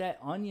stuff like that,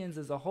 onions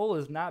as a whole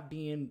is not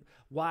being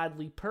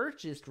widely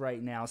purchased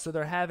right now. So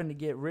they're having to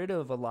get rid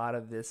of a lot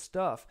of this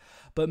stuff.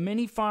 But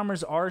many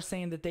farmers are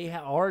saying that they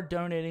are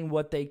donating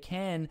what they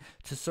can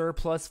to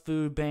surplus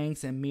food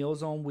banks and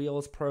Meals on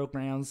Wheels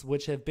programs,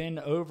 which have been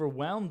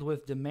overwhelmed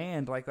with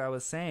demand, like I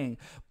was saying.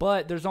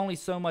 But there's only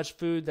so much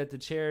food that the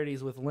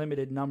charities with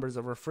limited numbers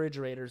of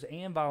refrigerators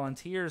and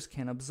volunteers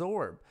can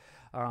absorb.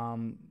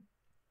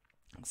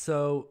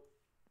 So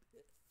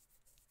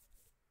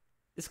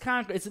it's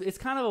kind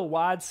of a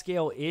wide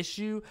scale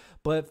issue,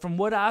 but from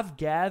what I've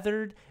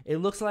gathered, it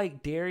looks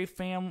like dairy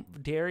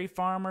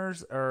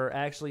farmers are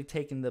actually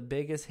taking the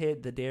biggest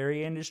hit, the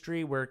dairy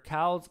industry, where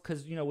cows,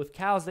 because with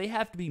cows they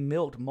have to be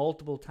milked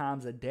multiple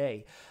times a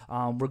day,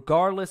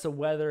 regardless of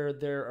whether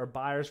there are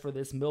buyers for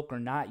this milk or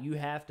not. You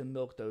have to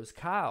milk those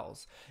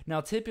cows.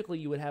 Now, typically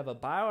you would have a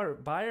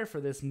buyer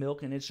for this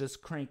milk, and it's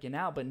just cranking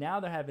out. But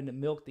now they're having to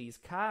milk these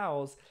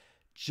cows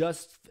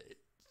just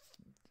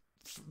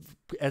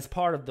as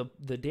part of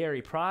the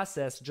dairy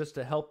process, just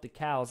to help the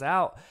cows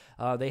out.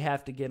 They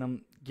have to get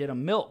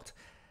them milked.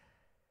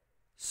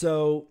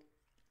 So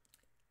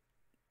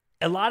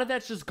a lot of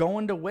that's just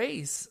going to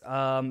waste.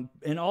 And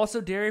also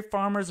dairy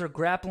farmers are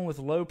grappling with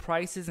low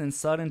prices and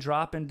sudden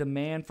drop in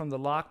demand from the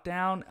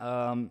lockdown.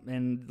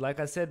 And like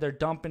I said, they're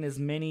dumping as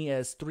many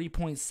as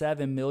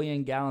 3.7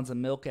 million gallons of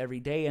milk every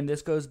day. And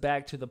this goes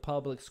back to the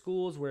public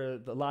schools, where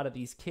a lot of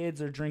these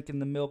kids are drinking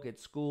the milk at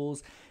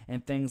schools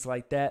and things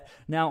like that.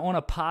 Now, on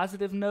a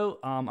positive note,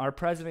 our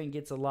president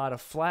gets a lot of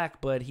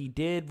flack, but he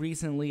did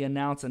recently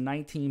announce a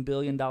 $19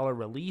 billion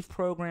relief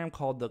program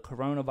called the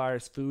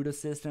Coronavirus Food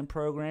Assistance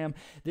Program.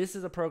 This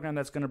is a program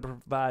that's going to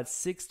provide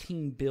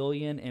 $16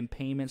 billion in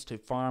payments to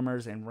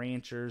farmers and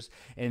ranchers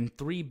and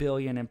 $3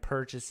 billion in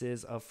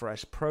purchases of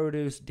fresh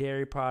produce,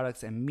 dairy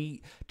products, and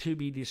meat to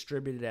be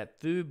distributed at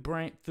food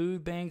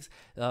banks.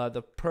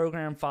 The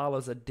program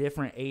follows a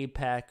different aid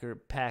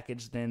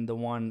package than the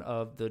one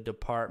of the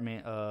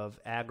Department of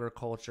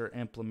Agriculture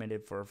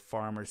implemented for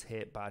farmers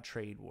hit by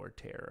trade war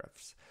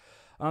tariffs.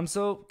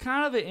 So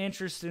kind of an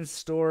interesting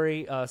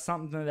story,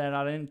 something that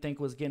I didn't think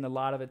was getting a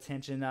lot of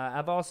attention.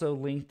 I've also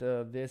linked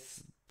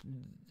this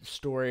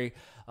story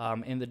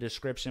in the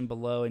description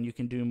below, and you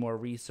can do more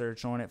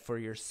research on it for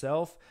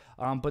yourself.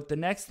 But the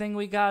next thing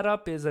we got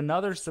up is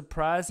another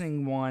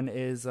surprising one,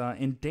 is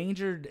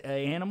endangered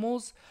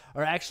animals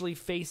are actually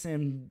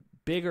facing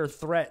bigger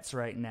threats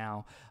right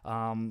now.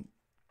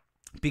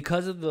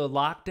 Because of the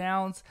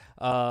lockdowns,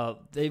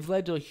 they've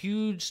led to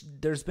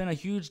there's been a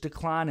huge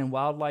decline in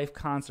wildlife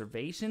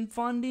conservation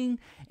funding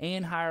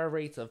and higher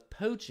rates of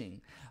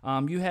poaching.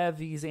 You have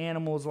these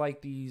animals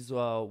like these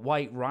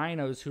white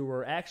rhinos who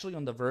are actually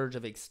on the verge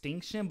of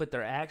extinction, but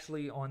they're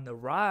actually on the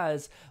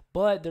rise.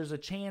 But there's a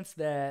chance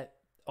that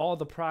all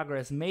the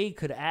progress made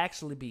could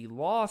actually be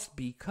lost,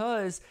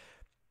 because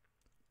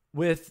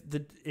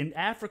in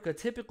Africa,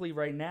 typically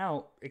right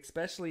now,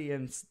 especially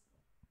in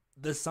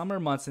the summer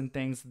months and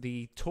things,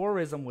 the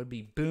tourism would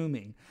be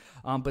booming.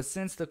 But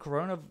since the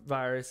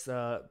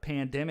coronavirus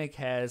pandemic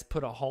has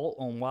put a halt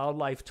on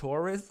wildlife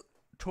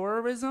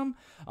tourism,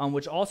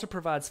 which also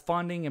provides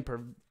funding and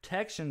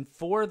protection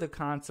for the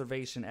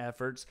conservation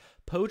efforts,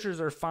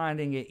 poachers are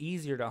finding it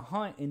easier to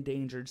hunt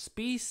endangered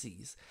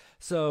species.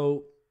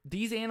 So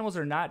these animals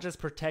are not just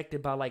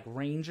protected by like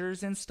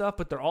rangers and stuff,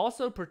 but they're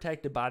also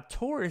protected by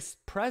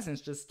tourist presence,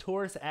 just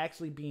tourists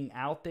actually being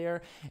out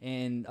there.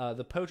 And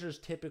the poachers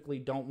typically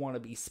don't want to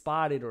be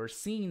spotted or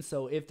seen.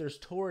 So if there's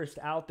tourists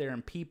out there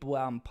and people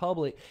out in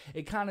public,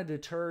 it kind of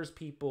deters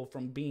people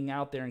from being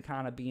out there and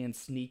kind of being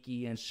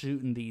sneaky and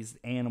shooting these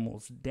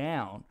animals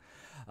down.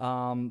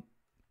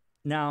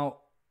 Now,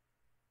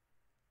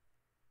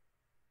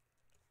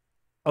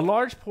 a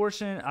large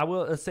portion of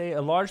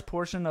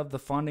the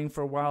funding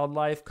for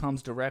wildlife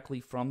comes directly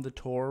from the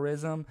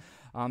tourism.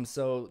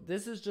 So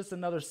this is just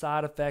another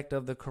side effect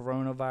of the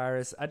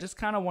coronavirus. I just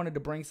kind of wanted to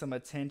bring some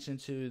attention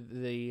to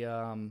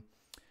the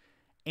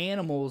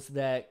animals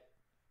that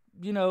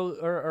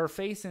are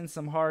facing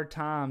some hard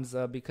times,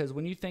 because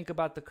when you think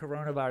about the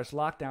coronavirus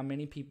lockdown,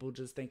 many people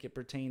just think it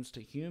pertains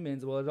to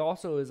humans. Well, it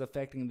also is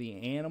affecting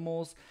the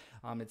animals.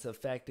 It's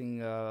affecting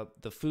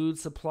the food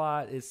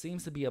supply. It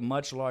seems to be a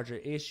much larger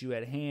issue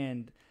at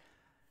hand.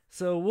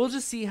 So we'll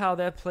just see how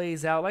that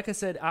plays out. Like I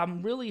said,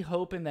 I'm really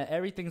hoping that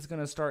everything's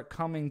going to start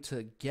coming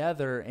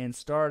together and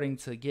starting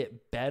to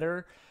get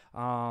better.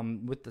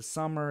 With the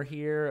summer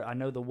here, I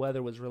know the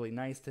weather was really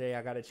nice today.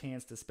 I got a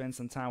chance to spend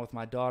some time with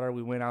my daughter.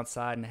 We went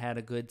outside and had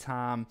a good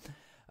time.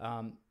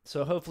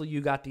 So hopefully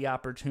you got the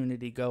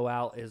opportunity to go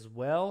out as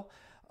well.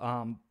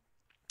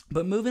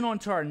 But moving on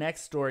to our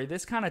next story,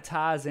 this kind of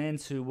ties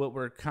into what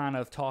we're kind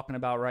of talking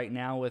about right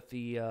now with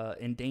the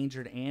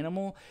endangered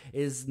animal,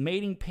 is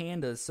mating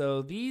pandas.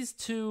 So these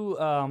two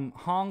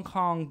Hong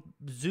Kong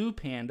zoo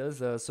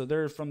pandas, so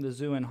they're from the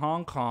zoo in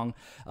Hong Kong,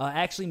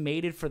 actually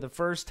mated for the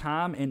first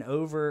time in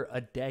over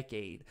a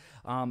decade,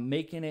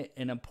 making it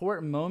an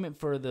important moment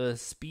for the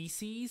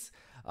species.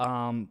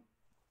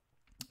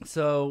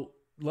 So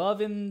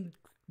loving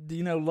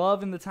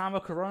love in the time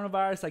of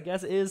coronavirus, I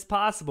guess, is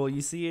possible.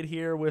 You see it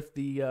here with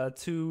the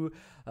two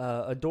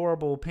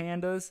adorable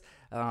pandas.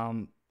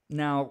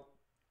 Now,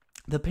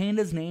 the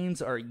pandas'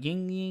 names are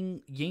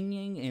Ying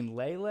Ying, and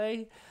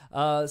Lele.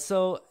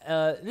 So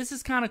this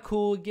is kind of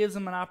cool. It gives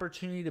them an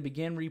opportunity to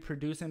begin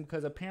reproducing,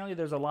 because apparently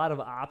there's a lot of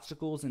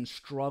obstacles and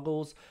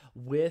struggles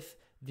with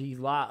the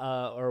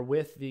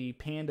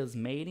pandas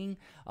mating.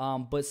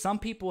 But some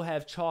people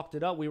have chalked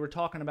it up. We were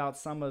talking about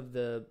some of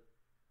the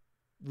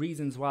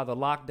reasons why the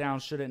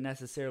lockdown shouldn't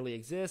necessarily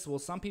exist. Well,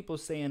 some people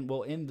saying,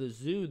 well, in the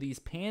zoo, these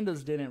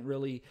pandas didn't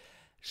really,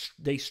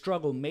 they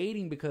struggled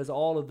mating because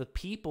all of the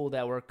people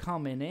that were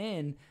coming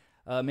in,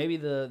 maybe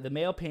the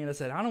male panda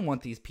said, I don't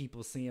want these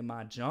people seeing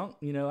my junk.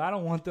 I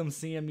don't want them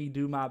seeing me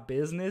do my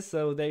business.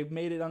 So they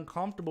made it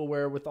uncomfortable,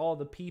 where with all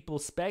the people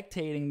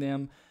spectating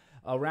them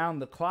around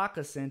the clock,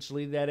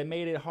 essentially, that it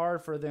made it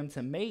hard for them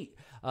to mate.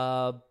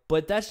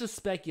 But that's just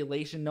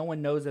speculation. No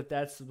one knows if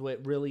that's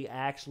what really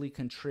actually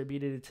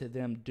contributed to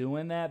them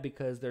doing that,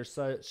 because there's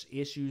such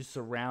issues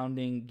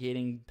surrounding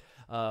getting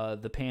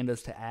the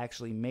pandas to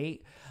actually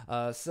mate.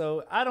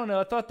 So I don't know.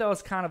 I thought that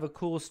was kind of a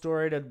cool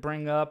story to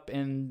bring up.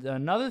 And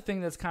another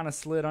thing that's kind of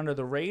slid under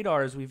the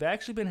radar is we've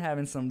actually been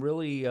having some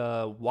really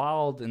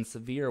wild and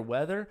severe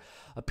weather.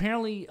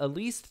 Apparently, at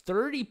least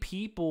 30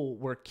 people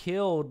were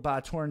killed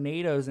by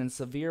tornadoes and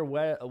severe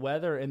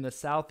weather in the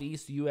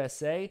southeast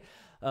USA.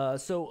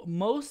 So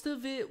most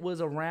of it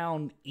was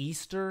around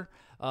Easter.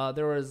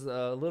 There was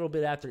a little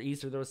bit after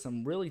Easter, there was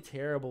some really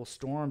terrible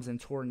storms and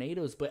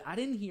tornadoes, but I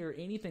didn't hear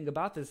anything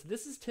about this.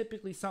 This is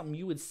typically something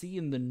you would see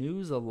in the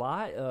news a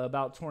lot,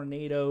 about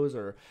tornadoes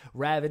or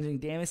ravaging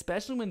damage,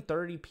 especially when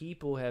 30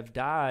 people have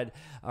died.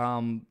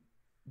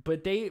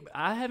 But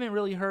I haven't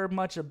really heard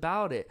much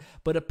about it.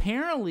 But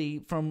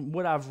apparently, from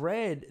what I've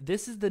read,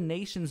 this is the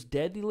nation's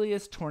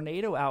deadliest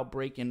tornado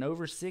outbreak in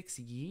over 6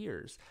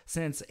 years,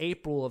 since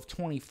April of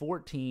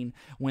 2014,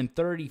 when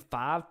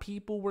 35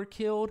 people were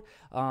killed.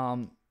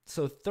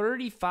 So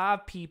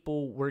 35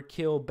 people were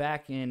killed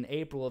back in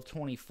April of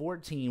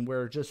 2014,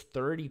 where just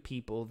 30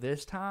 people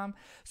this time.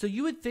 So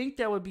you would think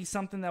that would be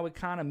something that would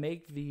kind of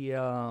make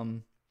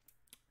the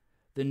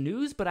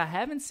news, but I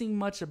haven't seen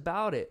much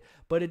about it.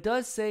 But it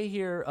does say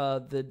here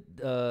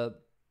the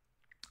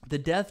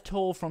death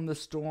toll from the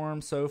storm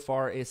so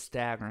far is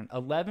staggering.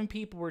 11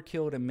 people were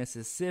killed in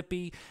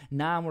Mississippi,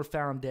 9 were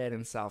found dead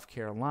in South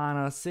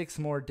Carolina, 6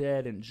 more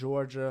dead in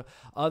Georgia.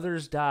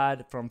 Others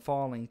died from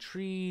falling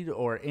trees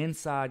or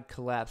inside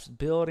collapsed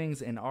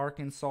buildings in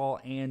Arkansas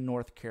and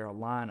North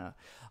Carolina.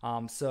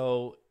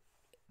 So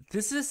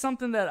this is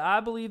something that I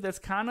believe that's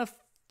kind of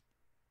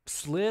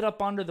slid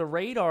up under the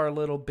radar a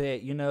little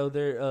bit.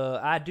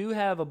 I do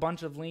have a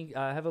bunch of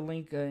I have a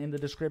link in the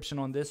description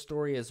on this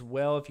story as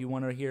well if you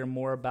want to hear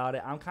more about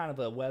it. I'm kind of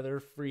a weather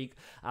freak.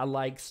 I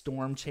like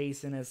storm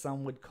chasing, as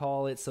some would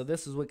call it. So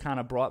this is what kind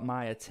of brought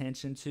my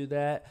attention to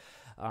that.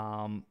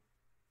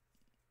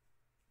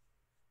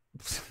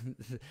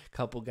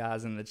 Couple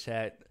guys in the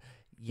chat,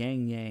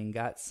 Yang Yang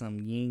got some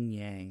yin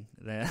yang.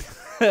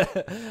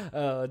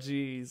 Oh,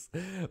 geez.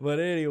 But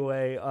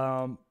anyway,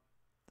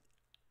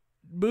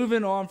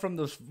 moving on from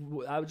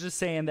I was just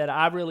saying that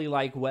I really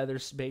like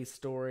weather-based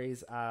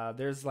stories.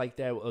 There's like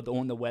that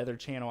on the Weather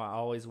Channel. I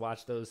always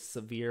watch those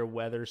severe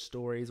weather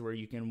stories where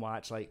you can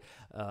watch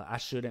I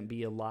shouldn't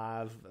be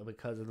alive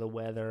because of the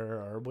weather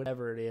or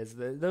whatever it is.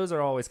 Those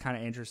are always kind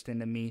of interesting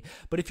to me.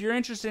 But if you're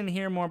interested in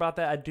hearing more about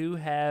that, I do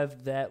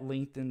have that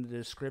linked in the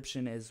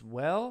description as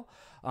well.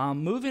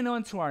 Moving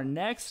on to our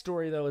next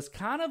story, though, is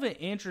kind of an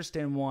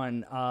interesting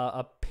one.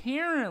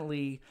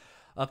 Apparently,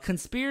 a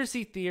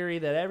conspiracy theory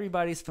that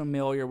everybody's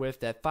familiar with,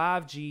 that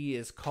 5G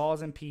is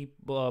causing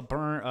people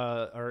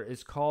or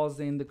is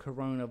causing the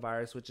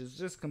coronavirus, which is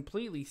just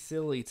completely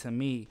silly to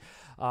me.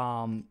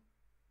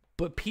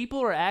 But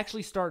people are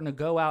actually starting to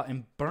go out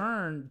and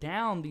burn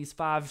down these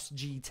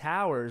 5G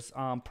towers,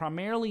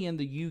 primarily in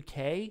the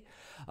UK.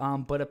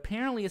 But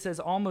apparently it says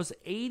almost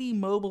 80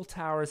 mobile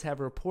towers have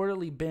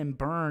reportedly been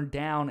burned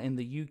down in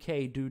the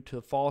UK due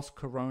to false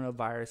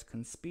coronavirus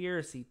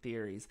conspiracy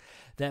theories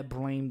that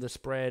blame the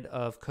spread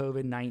of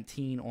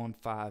COVID-19 on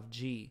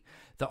 5G.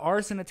 The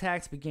arson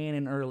attacks began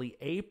in early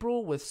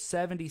April, with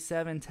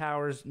 77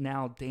 towers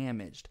now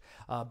damaged.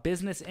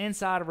 Business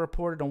Insider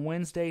reported on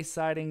Wednesday,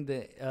 citing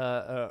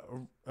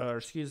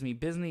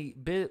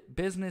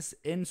Business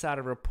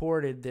Insider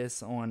reported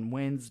this on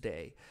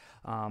Wednesday.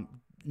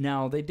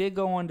 Now, they did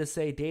go on to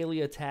say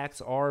daily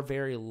attacks are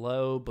very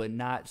low, but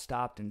not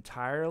stopped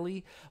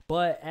entirely.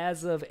 But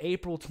as of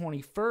April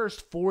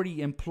 21st,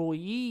 40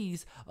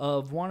 employees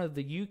of one of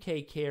the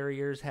UK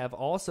carriers have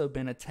also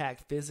been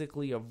attacked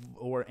physically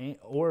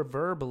or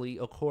verbally,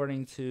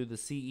 according to the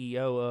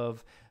CEO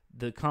of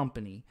the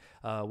company,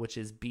 which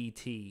is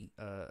BT.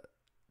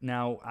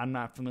 Now, I'm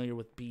not familiar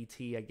with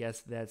BT. I guess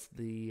that's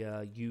the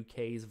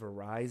UK's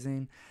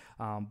Verizon.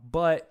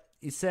 But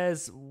it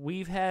says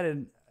we've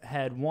had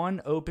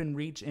one Open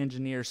Reach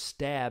engineer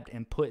stabbed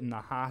and put in the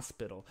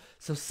hospital.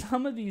 So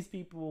some of these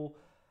people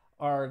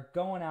are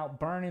going out,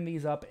 burning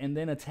these up, and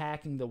then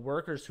attacking the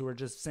workers who are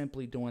just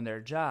simply doing their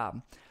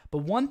job. But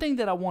one thing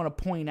that I want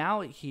to point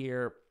out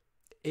here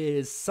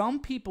is some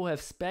people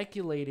have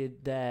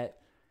speculated that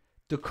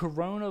the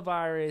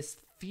coronavirus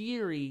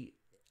theory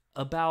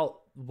about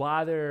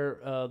why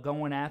they're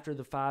going after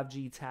the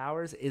 5G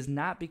towers is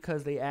not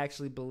because they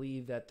actually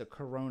believe that the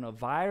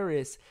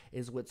coronavirus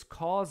is what's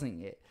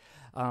causing it.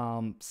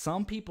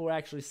 Some people are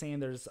actually saying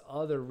there's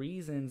other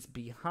reasons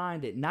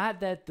behind it. Not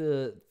that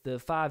the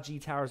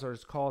 5G towers are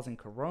causing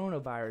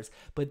coronavirus,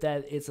 but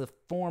that it's a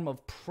form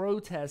of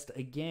protest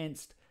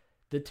against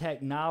the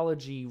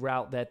technology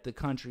route that the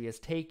country has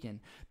taken.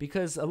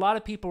 Because a lot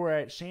of people were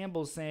at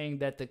shambles saying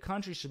that the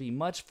country should be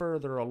much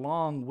further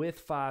along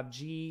with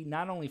 5G,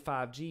 not only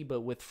 5G,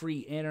 but with free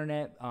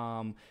internet.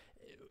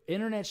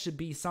 Internet should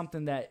be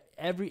something that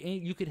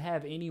you could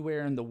have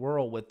anywhere in the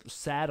world with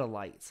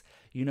satellites.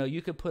 You know,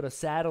 you could put a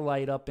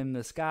satellite up in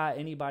the sky.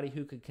 Anybody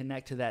who could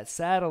connect to that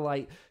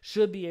satellite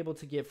should be able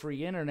to get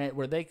free internet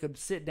where they could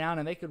sit down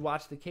and they could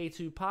watch the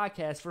K2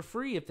 podcast for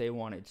free if they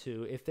wanted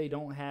to, if they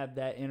don't have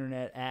that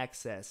internet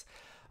access.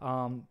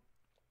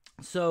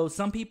 So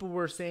some people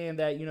were saying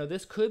that, you know,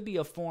 this could be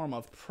a form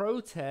of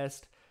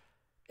protest,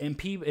 and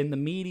people in the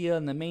media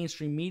and the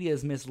mainstream media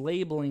is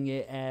mislabeling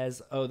it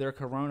as, oh, they're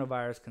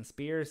coronavirus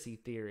conspiracy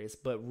theorists.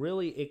 But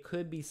really, it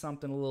could be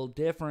something a little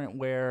different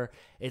where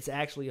it's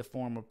actually a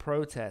form of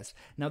protest.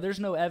 Now, there's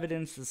no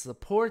evidence to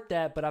support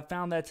that, but I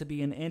found that to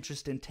be an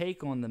interesting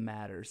take on the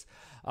matters.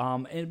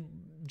 And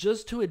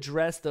just to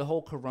address the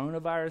whole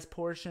coronavirus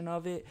portion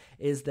of it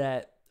is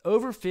that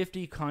over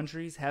 50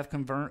 countries have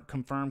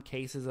confirmed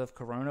cases of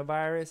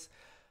coronavirus.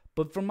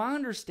 But from my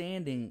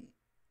understanding,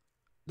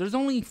 there's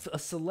only a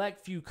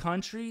select few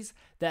countries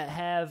that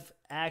have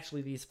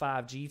actually these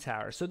 5G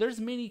towers. So there's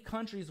many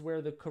countries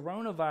where the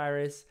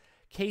coronavirus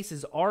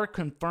cases are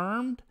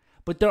confirmed,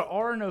 but there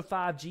are no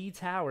 5G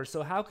towers.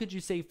 So how could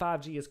you say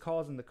 5G is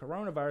causing the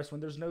coronavirus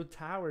when there's no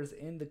towers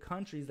in the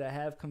countries that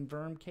have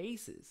confirmed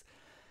cases?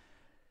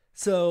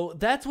 So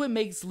that's what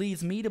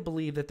leads me to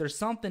believe that there's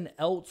something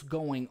else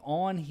going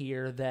on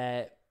here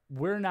that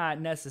we're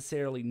not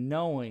necessarily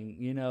knowing.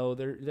 You know,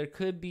 there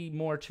could be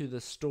more to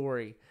the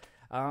story.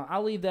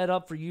 I'll leave that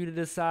up for you to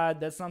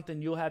decide. That's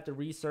something you'll have to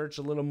research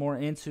a little more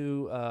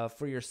into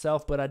for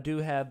yourself, but I do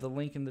have the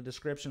link in the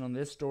description on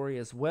this story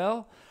as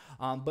well.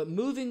 But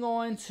moving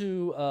on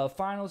to a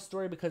final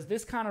story, because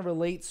this kind of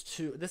relates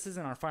to, this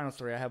isn't our final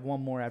story, I have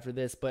one more after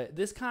this, but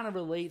this kind of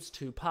relates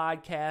to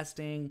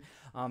podcasting.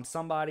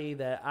 Somebody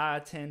that I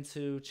tend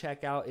to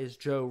check out is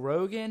Joe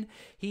Rogan.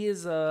 He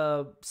has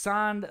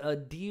signed a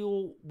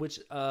deal which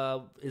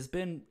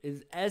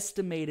is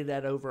estimated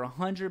at over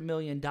 $100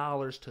 million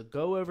to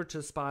go over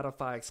to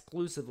Spotify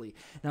exclusively.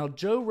 Now,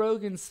 Joe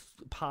Rogan's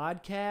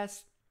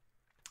podcast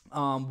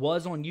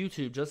was on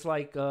YouTube, just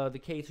like the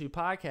K2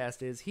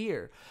 podcast is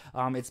here.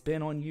 It's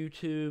been on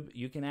YouTube.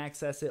 You can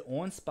access it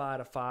on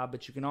Spotify,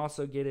 but you can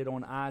also get it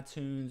on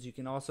iTunes. You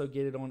can also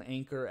get it on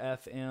Anchor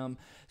FM.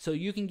 So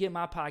you can get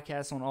my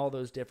podcast on all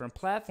those different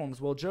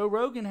platforms. Well, Joe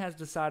Rogan has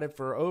decided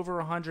for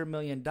over $100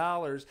 million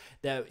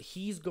that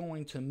he's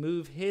going to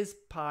move his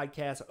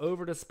podcast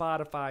over to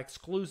Spotify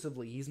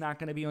exclusively. He's not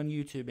going to be on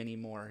YouTube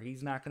anymore.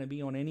 He's not going to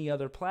be on any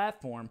other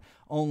platform,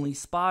 only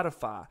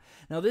Spotify.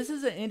 Now, this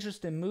is an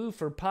interesting move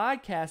for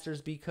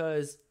podcasters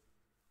because,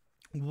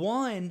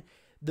 one,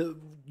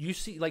 you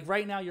see, like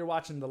right now you're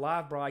watching the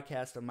live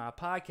broadcast of my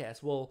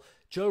podcast. Well,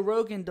 Joe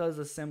Rogan does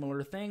a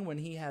similar thing when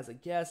he has a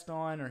guest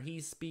on or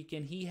he's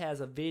speaking. He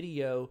has a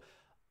video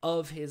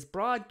of his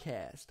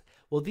broadcast.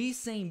 Well, these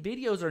same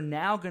videos are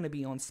now going to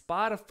be on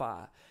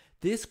Spotify.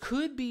 This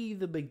could be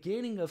the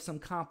beginning of some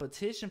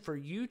competition for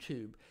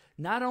YouTube.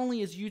 Not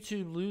only is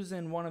YouTube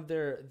losing one of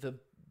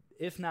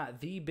if not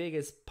the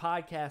biggest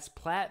podcast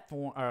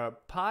platform or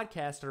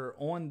podcaster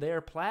on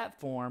their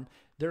platform,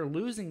 they're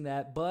losing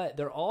that, but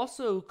they're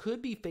also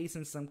could be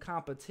facing some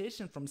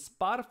competition from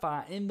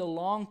Spotify in the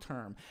long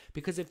term.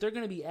 Because if they're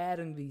going to be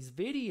adding these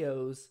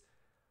videos,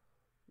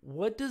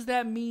 what does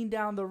that mean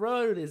down the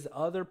road? Is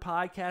other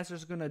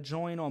podcasters going to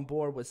join on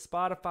board with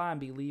Spotify and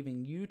be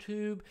leaving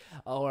YouTube?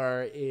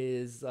 Or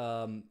is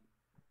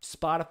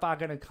Spotify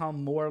going to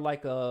come more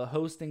like a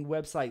hosting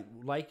website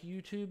like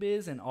YouTube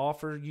is and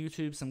offer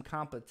YouTube some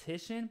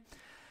competition?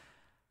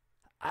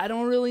 I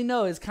don't really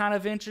know. It's kind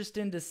of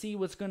interesting to see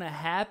what's going to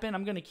happen.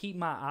 I'm going to keep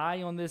my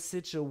eye on this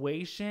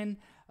situation.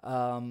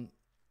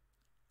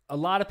 A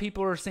lot of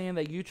people are saying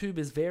that YouTube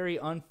is very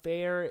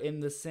unfair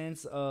in the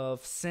sense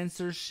of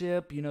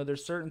censorship. You know,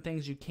 there's certain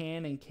things you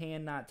can and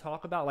cannot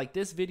talk about. Like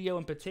this video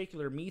in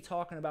particular, me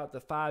talking about the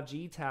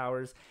 5G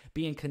towers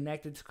being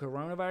connected to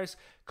coronavirus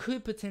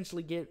could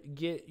potentially get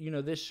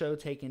this show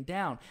taken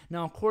down.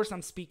 Now, of course,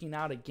 I'm speaking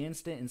out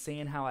against it and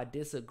saying how I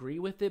disagree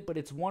with it, but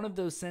it's one of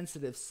those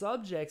sensitive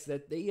subjects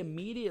that they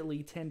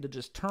immediately tend to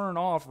just turn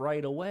off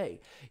right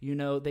away. You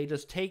know, they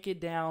just take it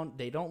down.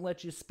 They don't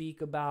let you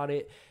speak about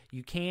it.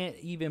 You can't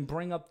even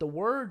bring up the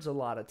words a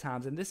lot of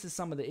times. And this is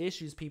some of the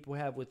issues people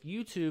have with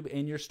YouTube.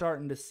 And you're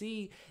starting to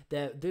see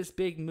that this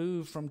big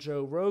move from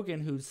Joe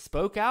Rogan, who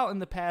spoke out in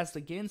the past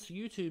against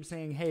YouTube,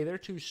 saying, hey, they're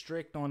too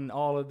strict on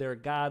all of their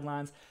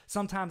guidelines.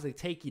 Sometimes they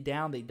take you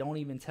down. They don't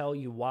even tell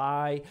you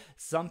why.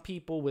 Some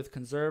people with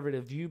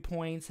conservative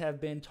viewpoints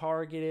have been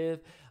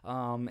targeted,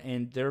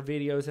 and their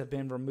videos have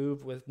been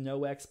removed with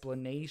no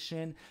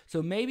explanation.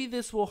 So maybe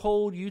this will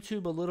hold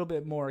YouTube a little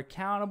bit more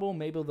accountable.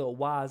 Maybe they'll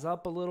wise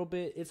up a little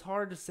bit. It's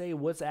hard to say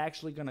what's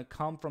actually going to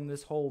come from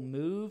this whole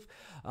move,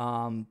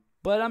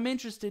 but I'm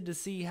interested to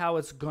see how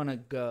it's going to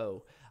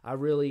go. I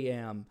really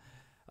am.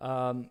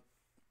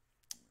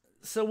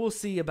 So we'll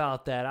see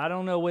about that. I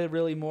don't know what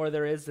really more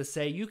there is to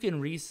say. You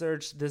can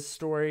research this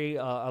story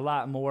a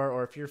lot more,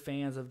 or if you're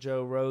fans of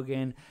Joe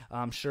Rogan,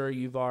 I'm sure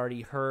you've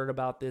already heard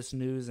about this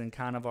news and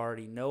kind of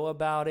already know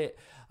about it.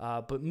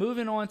 But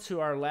moving on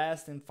to our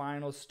last and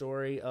final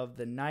story of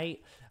the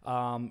night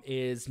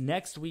is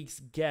next week's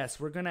guest.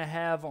 We're going to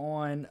have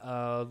on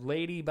a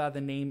lady by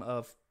the name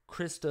of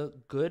Krista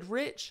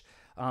Goodrich.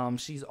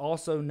 She's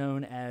also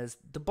known as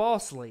the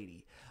Boss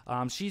Lady.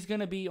 She's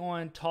going to be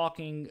on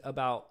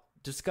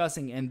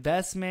discussing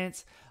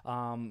investments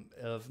of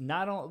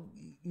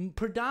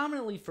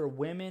predominantly for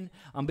women,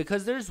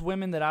 because there's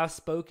women that I've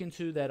spoken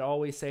to that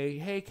always say,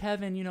 hey,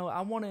 Kevin,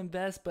 I want to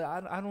invest, but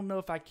I don't know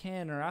if I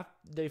can, or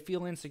they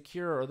feel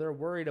insecure, or they're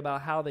worried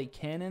about how they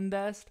can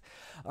invest.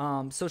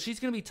 So she's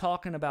going to be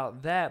talking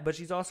about that, but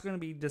she's also going to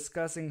be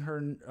discussing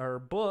her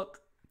book,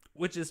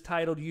 which is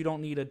titled You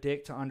Don't Need a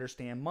Dick to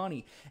Understand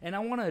Money. And I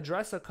want to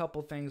address a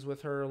couple things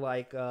with her,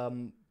 like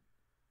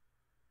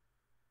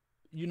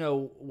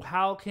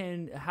how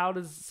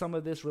does some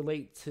of this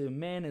relate to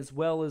men as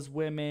well as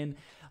women?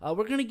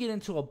 We're going to get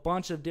into a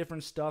bunch of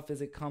different stuff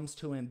as it comes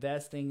to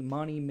investing,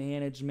 money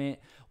management,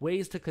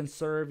 ways to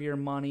conserve your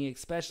money,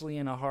 especially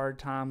in a hard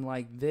time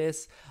like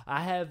this.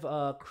 I have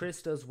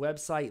Krista's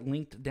website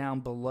linked down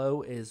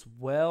below as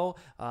well.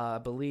 I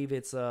believe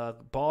it's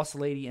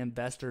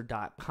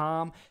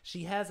bossladyinvestor.com.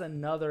 She has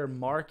another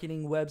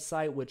marketing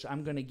website, which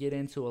I'm going to get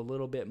into a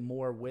little bit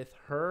more with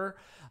her.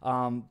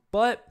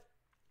 But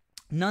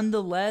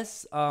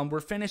nonetheless, we're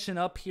finishing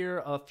up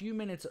here a few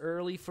minutes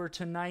early for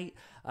tonight.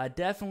 I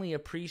definitely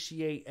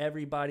appreciate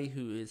everybody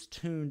who is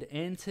tuned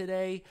in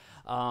today.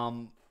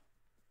 I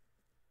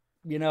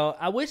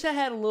wish I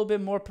had a little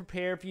bit more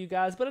prepared for you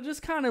guys, but I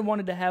just kind of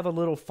wanted to have a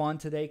little fun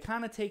today,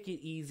 kind of take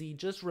it easy,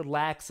 just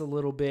relax a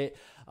little bit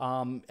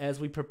as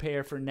we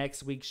prepare for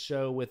next week's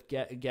show with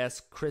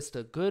guest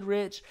Krista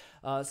Goodrich.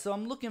 So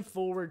I'm looking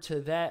forward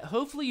to that.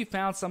 Hopefully you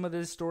found some of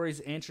these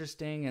stories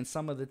interesting and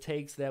some of the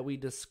takes that we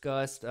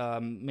discussed.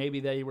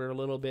 Maybe they were a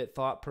little bit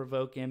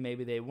thought-provoking,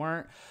 maybe they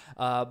weren't.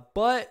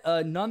 But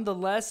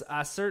nonetheless,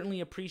 I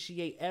certainly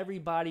appreciate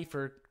everybody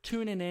for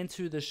tuning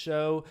into the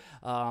show.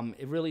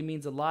 It really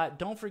means a lot.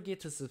 Don't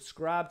forget to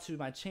subscribe to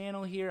my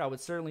channel here. I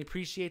would certainly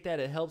appreciate that.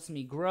 It helps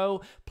me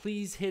grow.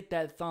 Please hit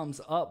that thumbs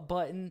up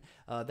button.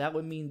 That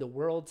would mean the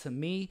world to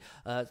me.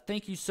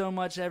 Thank you so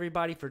much,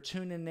 everybody, for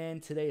tuning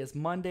in. Today is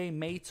Monday,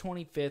 May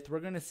 25th.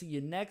 We're going to see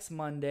you next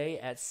Monday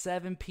at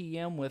 7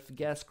 p.m. with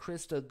guest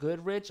Krista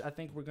Goodrich. I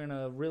think we're going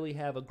to really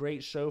have a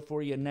great show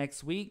for you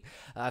next week.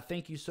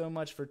 Thank you so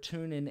much for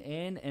tuning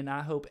in, and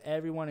I hope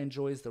everyone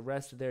enjoys the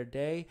rest of their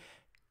day.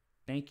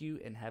 Thank you,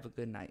 and have a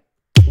good night.